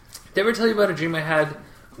death. Did I ever tell you about a dream I had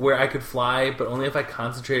where I could fly, but only if I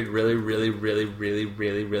concentrated really, really, really, really,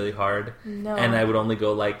 really, really hard? No. And I would only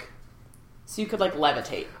go So you could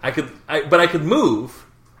levitate. But I could move,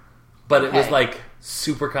 but it was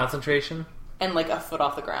super concentration. And a foot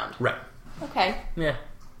off the ground. Right. Okay. Yeah.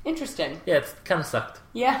 Interesting. Yeah, it's kind of sucked.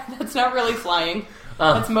 Yeah, that's not really flying.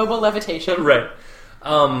 That's mobile levitation. Right.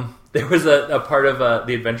 There was a part of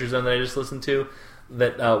the Adventure Zone that I just listened to,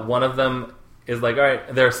 that one of them is all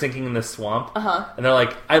right, they're sinking in this swamp, and they're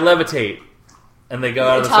like, I levitate, and they go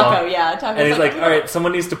out of the swamp. Taco, and he's like, all right,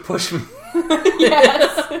 someone needs to push me.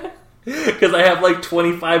 Yes. Because I have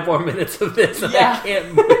 25 more minutes of this, and I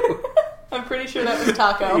can't move. I'm pretty sure that was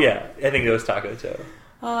Taco. Yeah, I think it was Taco too.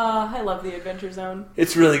 I love the Adventure Zone.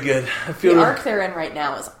 It's really good. The arc they're in right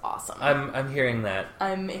now is awesome. I'm hearing that.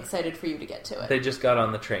 I'm excited for you to get to it. They just got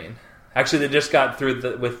on the train. Actually, they just got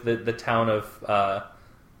through with the town of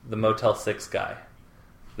the Motel 6 guy.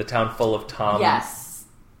 The town full of Tom. Yes.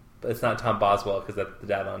 It's not Tom Boswell, because that's the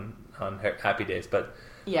dad on Happy Days, but...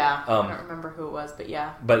 Yeah, I don't remember who it was, but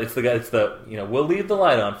yeah. But it's the guy, we'll leave the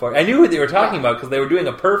light on for... I knew what they were talking about, because they were doing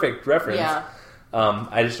a perfect reference. Yeah.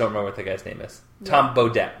 I just don't remember what the guy's name is. Tom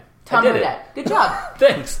Bodette. Tom Bodette. Good job.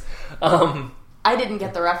 Thanks. I didn't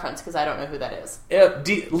get the reference because I don't know who that is.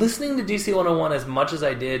 Listening to DC 101 as much as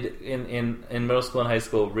I did in middle school and high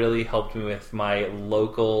school really helped me with my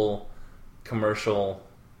local commercial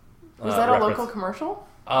Was that reference. a local commercial?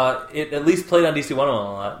 It at least played on DC 101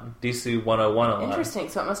 a lot. DC 101 a lot. Interesting.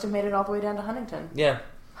 So it must have made it all the way down to Huntington. Yeah.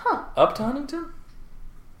 Huh. Up to Huntington?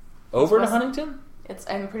 Over to Huntington?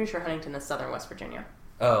 I'm pretty sure Huntington is southern West Virginia.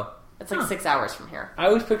 Oh. It's 6 hours from here. I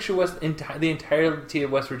always picture the entirety of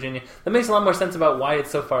West Virginia. That makes a lot more sense about why it's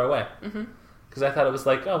so far away. Mm-hmm. Because I thought it was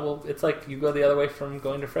like, oh, well, it's like you go the other way from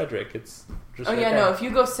going to Frederick. It's just no, if you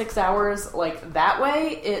go 6 hours, like, that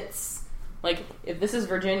way, it's, like, if this is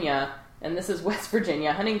Virginia and this is West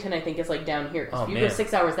Virginia, Huntington, I think, is, like, down here. So if you go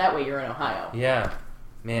 6 hours that way, you're in Ohio. Yeah.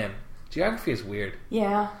 Man. Geography is weird.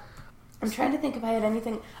 Yeah. I'm trying to think if I had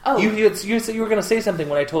anything... Oh. You said you were going to say something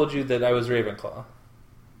when I told you that I was Ravenclaw.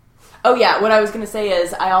 Oh, yeah. What I was going to say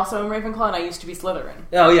is I also am Ravenclaw, and I used to be Slytherin.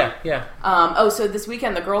 Oh, yeah, yeah. So this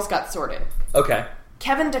weekend, the girls got sorted. Okay.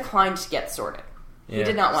 Kevin declined to get sorted. He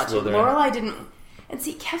did not want to. Lorelai didn't... And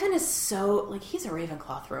see, Kevin is so... Like, he's a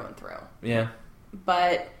Ravenclaw through and through. Yeah.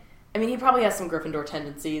 But, I mean, he probably has some Gryffindor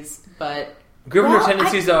tendencies, but... Gryffindor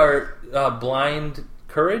tendencies are blind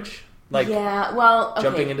courage? Like, yeah, well, okay.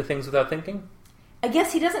 Jumping into things without thinking? I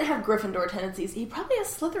guess he doesn't have Gryffindor tendencies. He probably has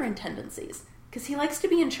Slytherin tendencies. Because he likes to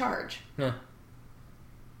be in charge. Yeah.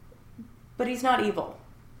 But he's not evil.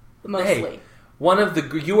 Mostly.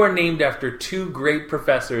 Hey, you are named after 2 great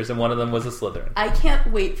professors, and one of them was a Slytherin. I can't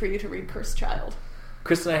wait for you to read Cursed Child.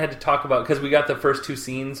 Chris and I had to talk about, because we got the first 2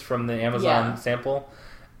 scenes from the Amazon sample,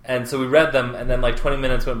 and so we read them, and then like 20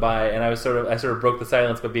 minutes went by, and I sort of broke the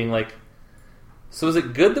silence by being like, so was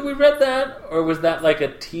it good that we read that, or was that like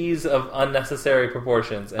a tease of unnecessary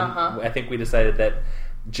proportions? And I think we decided that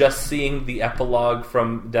just seeing the epilogue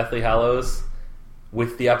from Deathly Hallows,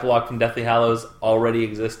 with the epilogue from Deathly Hallows already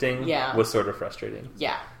existing, was sort of frustrating.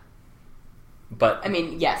 Yeah. But I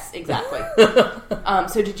mean, yes, exactly.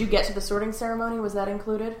 So did you get to the sorting ceremony? Was that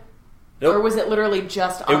included? Nope. Or was it literally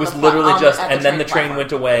just on It was literally just, and then the train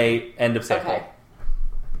went away, end of sample. Okay.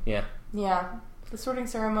 Yeah. Yeah. The sorting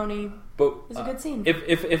ceremony is a good scene.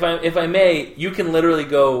 If I may, you can literally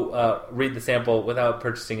go read the sample without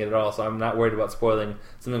purchasing it at all, so I'm not worried about spoiling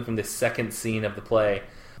something from the second scene of the play.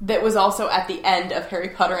 That was also at the end of Harry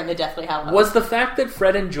Potter and the Deathly Hallows. Was the fact that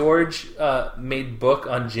Fred and George made book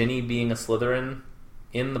on Ginny being a Slytherin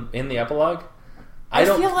in the epilogue? I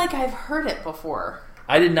feel like I've heard it before.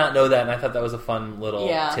 I did not know that, and I thought that was a fun little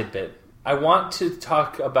tidbit. I want to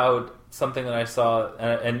talk about something that I saw,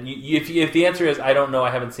 and if the answer is I don't know, I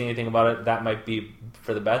haven't seen anything about it, that might be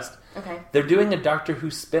for the best. Okay. They're doing a Doctor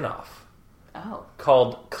Who spin-off. Oh.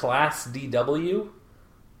 Called Class DW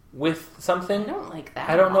with something. I don't like that.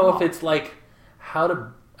 I don't know if it's like I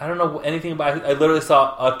don't know anything about it. I literally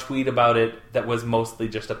saw a tweet about it that was mostly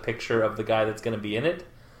just a picture of the guy that's going to be in it.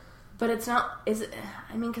 But it's not... Is it?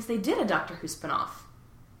 I mean, because they did a Doctor Who spin-off.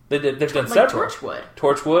 They've done several.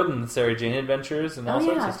 Torchwood and the Sarah Jane Adventures and all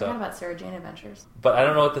sorts of stuff. I forgot about Sarah Jane Adventures. But I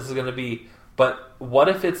don't know what this is going to be. But what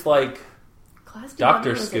if it's like Class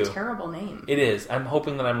Dr. DW is Scoo? A terrible name. It is. I'm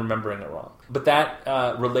hoping that I'm remembering it wrong. But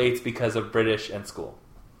that relates because of British and school.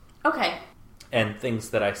 Okay. And things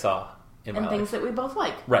that I saw in my life. And things that we both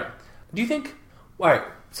like. Right. Do you think... All right.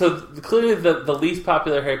 So clearly the least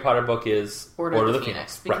popular Harry Potter book is Order of the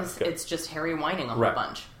Phoenix. Because it's just Harry whining a whole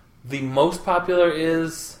bunch. The most popular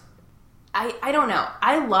is... I don't know.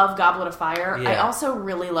 I love Goblet of Fire. Yeah. I also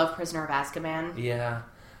really love Prisoner of Azkaban. Yeah.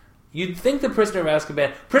 You'd think the Prisoner of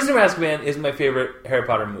Azkaban is my favorite Harry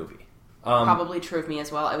Potter movie. Probably true of me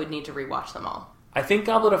as well. I would need to rewatch them all. I think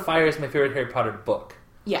Goblet of Fire is my favorite Harry Potter book.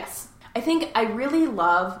 Yes. I think I really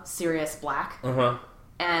love Sirius Black. Uh-huh.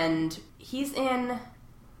 And he's in...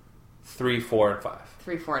 3, 4, and 5.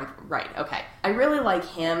 3, 4, and... Right, okay. I really like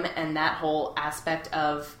him and that whole aspect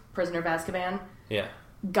of Prisoner of Azkaban. Yeah.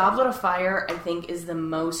 Goblet of Fire, I think, is the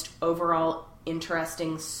most overall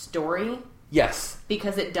interesting story. Yes.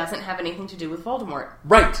 Because it doesn't have anything to do with Voldemort.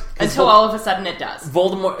 Right. Until all of a sudden it does.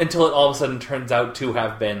 Until it all of a sudden turns out to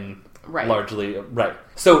have been largely... Right.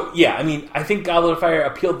 So, yeah, I mean, I think Goblet of Fire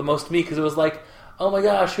appealed the most to me because it was like, oh my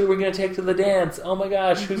gosh, who are we going to take to the dance? Oh my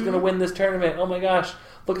gosh, who's going to win this tournament? Oh my gosh,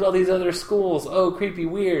 look at all these other schools. Oh, creepy,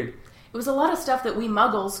 weird. It was a lot of stuff that we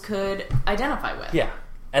muggles could identify with. Yeah.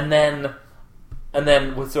 And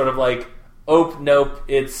then with sort of like, oh, nope,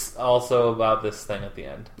 it's also about this thing at the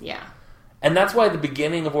end. Yeah. And that's why the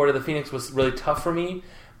beginning of Order of the Phoenix was really tough for me,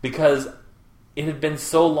 because it had been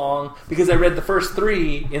so long, because I read the first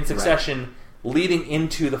 3 in succession leading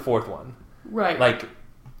into the 4th one. Right. Like,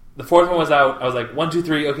 the 4th one was out, I was like, 1, 2,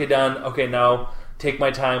 3, okay, done, okay, now take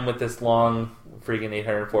my time with this long, freaking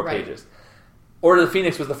 804 pages. Order of the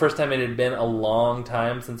Phoenix was the first time it had been a long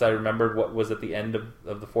time since I remembered what was at the end of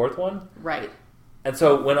the 4th one. Right. And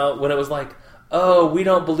so when it was like, oh, we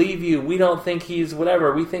don't believe you, we don't think he's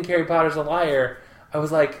whatever, we think Harry Potter's a liar, I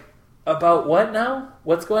was like, about what now?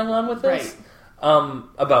 What's going on with this? Right.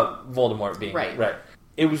 About Voldemort being right.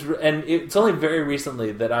 It was, and it's only very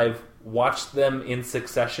recently that I've watched them in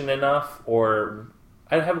succession enough, or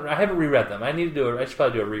I haven't reread them. I should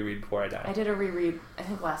probably do a reread before I die. I did a reread, I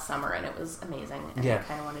think, last summer, and it was amazing. And Yeah. I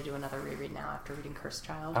kind of want to do another reread now after reading Cursed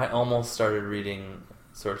Child. I almost started reading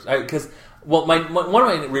because one of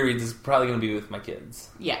my rereads is probably going to be with my kids.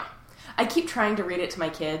 Yeah. I keep trying to read it to my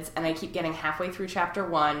kids, and I keep getting halfway through chapter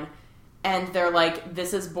 1, and they're like,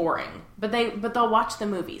 "This is boring," but they'll watch the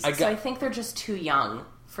movies. So I think they're just too young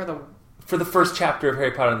for the first chapter of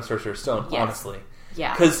Harry Potter and the Sorcerer's Stone. Yes. Honestly,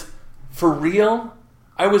 Yeah. Because for real,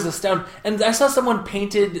 I was astounded, and I saw someone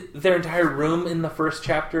painted their entire room in the first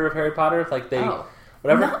chapter of Harry Potter. Like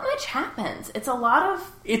whatever. Not much happens. It's a lot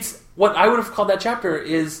of. It's what I would have called that chapter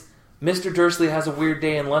is Mr. Dursley has a weird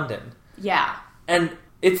day in London. Yeah. And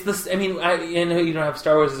it's this. I mean, I know you don't have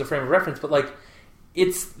Star Wars as a frame of reference, but like,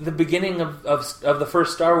 it's the beginning of the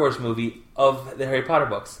first Star Wars movie of the Harry Potter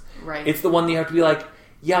books. Right. It's the one that you have to be like,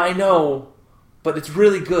 yeah, I know, but it's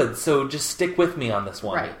really good, so just stick with me on this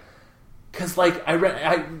one. Right. Because like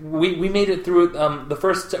we made it through the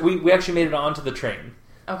first. We actually made it onto the train.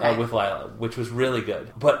 Okay. With Lila, which was really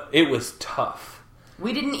good, but it was tough.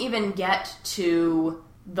 We didn't even get to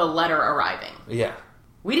the letter arriving. Yeah.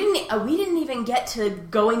 We didn't even get to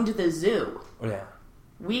going to the zoo. Yeah.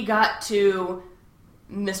 We got to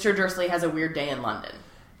Mr. Dursley has a weird day in London.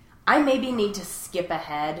 I maybe need to skip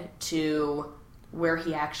ahead to where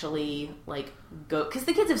he actually go, because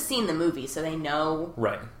the kids have seen the movie, so they know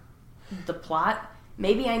the plot.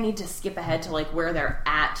 Maybe I need to skip ahead to where they're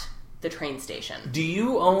at the train station. Do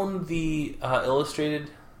you own the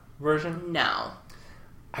illustrated version? No.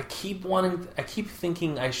 I keep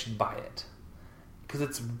thinking I should buy it because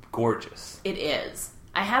it's gorgeous. It is.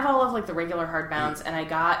 I have all of the regular hardbounds, and I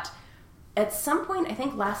got at some point, I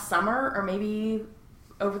think last summer or maybe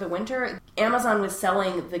over the winter, Amazon was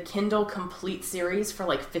selling the Kindle Complete series for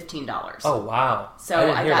 $15. Oh wow! So I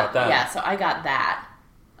didn't hear about that. Yeah, so I got that.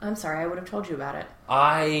 I'm sorry, I would have told you about it.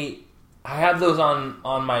 I have those on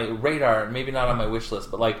my radar, maybe not on my wish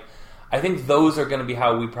list, but I think those are going to be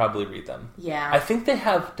how we probably read them. Yeah. I think they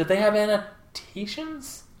have. Did they have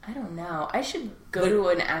annotations? I don't know. I should go to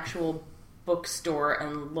an actual bookstore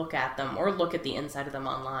and look at them, or look at the inside of them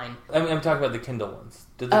online. I'm talking about the Kindle ones.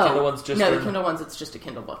 Did the Kindle ones just? No, the Kindle ones. It's just a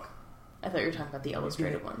Kindle book. I thought you were talking about the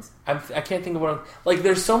illustrated ones. I can't think of what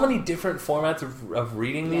there's so many different formats of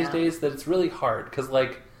reading these days that it's really hard because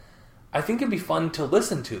I think it'd be fun to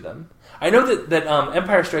listen to them. I know that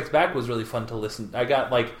Empire Strikes Back was really fun to listen. I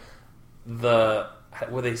got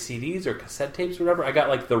were they CDs or cassette tapes or whatever? I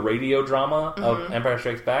got the radio drama of Empire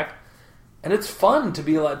Strikes Back, and it's fun to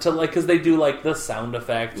be because they do the sound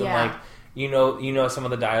effects and you know some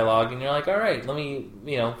of the dialogue, and you're like, all right, let me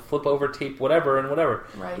flip over tape whatever.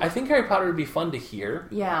 Right. I think Harry Potter would be fun to hear.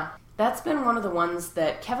 Yeah. That's been one of the ones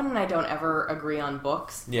that Kevin and I don't ever agree on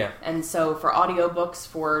books. Yeah. And so for audiobooks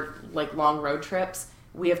for long road trips,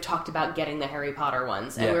 we have talked about getting the Harry Potter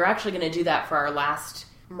ones. And we were actually going to do that for our last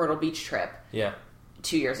Myrtle Beach trip. Yeah.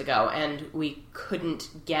 2 years ago, and we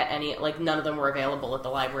couldn't get any, none of them were available at the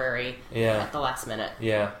library at the last minute.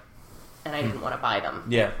 Yeah. And I didn't want to buy them.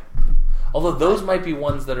 Yeah. Although those might be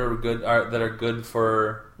ones that are good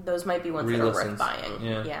for those might be ones re-listens. that are worth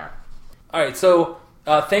buying. Yeah. All right, so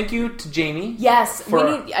thank you to Jamie. Yes,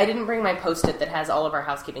 I didn't bring my Post-it that has all of our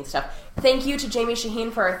housekeeping stuff. Thank you to Jamie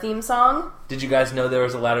Shaheen for our theme song. Did you guys know there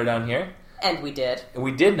was a ladder down here? And we did.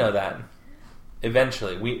 We did know that.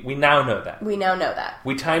 Eventually. We now know that. We now know that.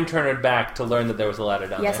 We time-turnered back to learn that there was a ladder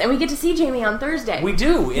down there. Yes, and we get to see Jamie on Thursday. We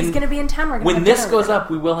do. He's going to be in town. When this goes up,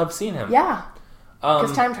 we will have seen him. Yeah.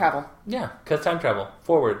 Because time travel. Yeah, because time travel.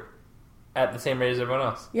 Forward. At the same rate as everyone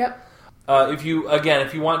else. Yep. If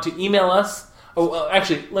you want to email us...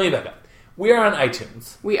 actually, let me back up. We are on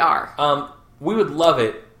iTunes. We are. We would love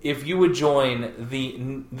it if you would join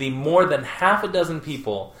the more than half a dozen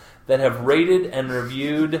people that have rated and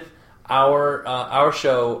reviewed our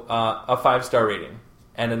show a 5-star rating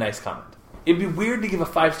and a nice comment. It'd be weird to give a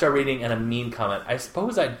 5-star rating and a mean comment. I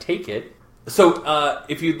suppose I'd take it. So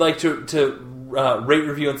if you'd like to rate,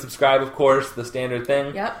 review, and subscribe, of course, the standard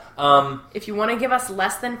thing. Yep. If you want to give us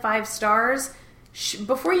less than 5 stars,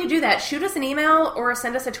 before you do that, shoot us an email or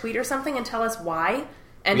send us a tweet or something and tell us why.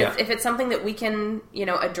 And if it's something that we can,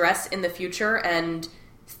 address in the future and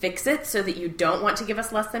fix it so that you don't want to give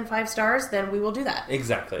us less than 5 stars, then we will do that.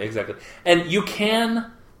 Exactly. And you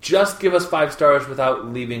can just give us 5 stars without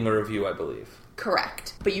leaving a review, I believe.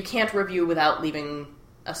 Correct. But you can't review without leaving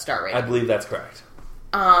a star rating. I believe that's correct.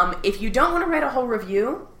 If you don't want to write a whole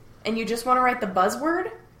review and you just want to write the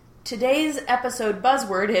buzzword, today's episode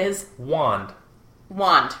buzzword is... Wand.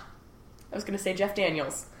 I was going to say Jeff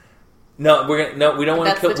Daniels. No, we don't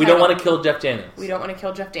want to kill. We don't want to kill Jeff Daniels. We don't want to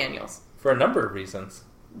kill Jeff Daniels for a number of reasons.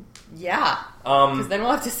 Yeah. Because then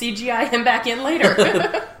we'll have to CGI him back in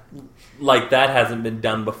later. Like that hasn't been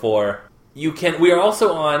done before. We are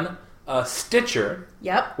also on Stitcher.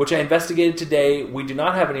 Yep. Which I investigated today. We do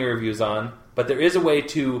not have any reviews on, but there is a way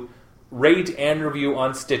to rate and review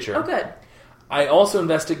on Stitcher. Oh, good. I also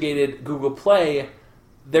investigated Google Play.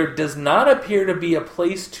 There does not appear to be a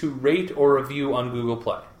place to rate or review on Google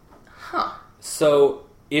Play. Huh. So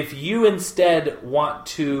if you instead want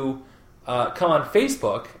to come on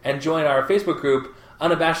Facebook and join our Facebook group,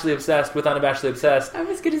 Unabashedly Obsessed with Unabashedly Obsessed. I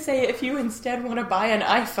was going to say, if you instead want to buy an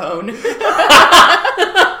iPhone.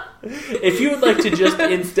 If you would like to just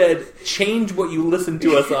instead change what you listen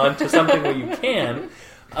to us on to something where you can.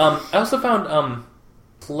 I also found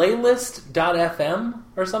playlist.fm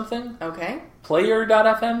or something. Okay.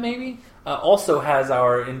 Player.fm maybe. Also has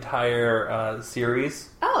our entire series.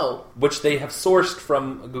 Oh. Which they have sourced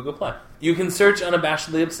from Google Play. You can search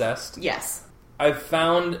Unabashedly Obsessed. Yes. I've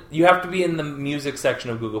found you have to be in the music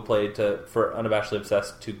section of Google Play for Unabashedly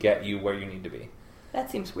Obsessed to get you where you need to be. That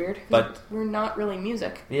seems weird. But we're not really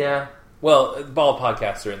music. Yeah. Well, all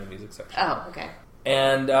podcasts are in the music section. Oh, okay.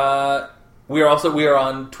 And we are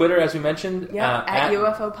on Twitter, as we mentioned. Yeah, at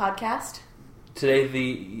UFO Podcast. Today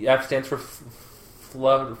the F stands for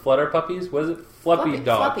Flutter Puppies. What is it? Fluffy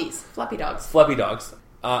Dog. Fluffy Dogs. Fluffy Dogs.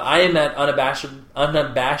 I am at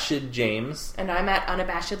Unabashed James. And I'm at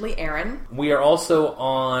Unabashedly Aaron. We are also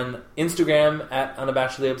on Instagram at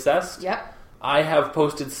Unabashedly Obsessed. Yep. I have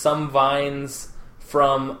posted some vines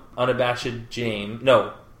from Unabashed James.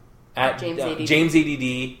 No. At James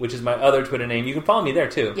ADD, which is my other Twitter name. You can follow me there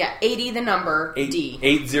too. Yeah, 80 the number, D.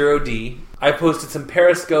 80D. I posted some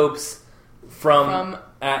Periscopes from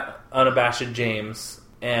at Unabashed James.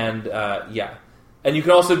 And yeah. And you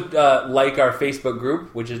can also like our Facebook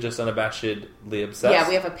group, which is just Unabashedly Obsessed. Yeah,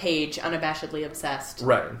 we have a page, Unabashedly Obsessed.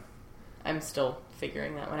 Right. I'm still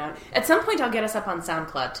figuring that one out. At some point, I'll get us up on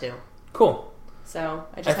SoundCloud, too. Cool. So,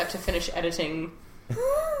 I just have to finish editing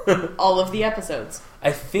all of the episodes.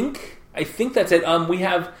 I think that's it. We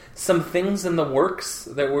have some things in the works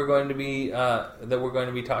that we're going to be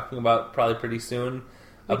talking about probably pretty soon.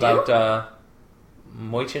 About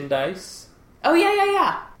merchandise. Oh,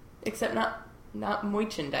 yeah. Except not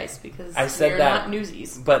merchandise, because I said you're that, not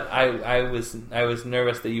Newsies. But I was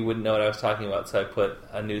nervous that you wouldn't know what I was talking about, so I put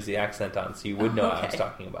a Newsy accent on so you would know what I was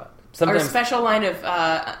talking about. Sometimes, our special line of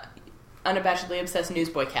Unabashedly Obsessed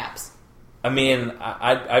Newsboy caps. I mean,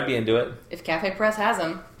 I'd be into it. If Cafe Press has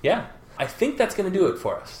them. Yeah. I think that's going to do it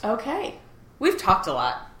for us. Okay. We've talked a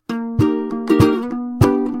lot.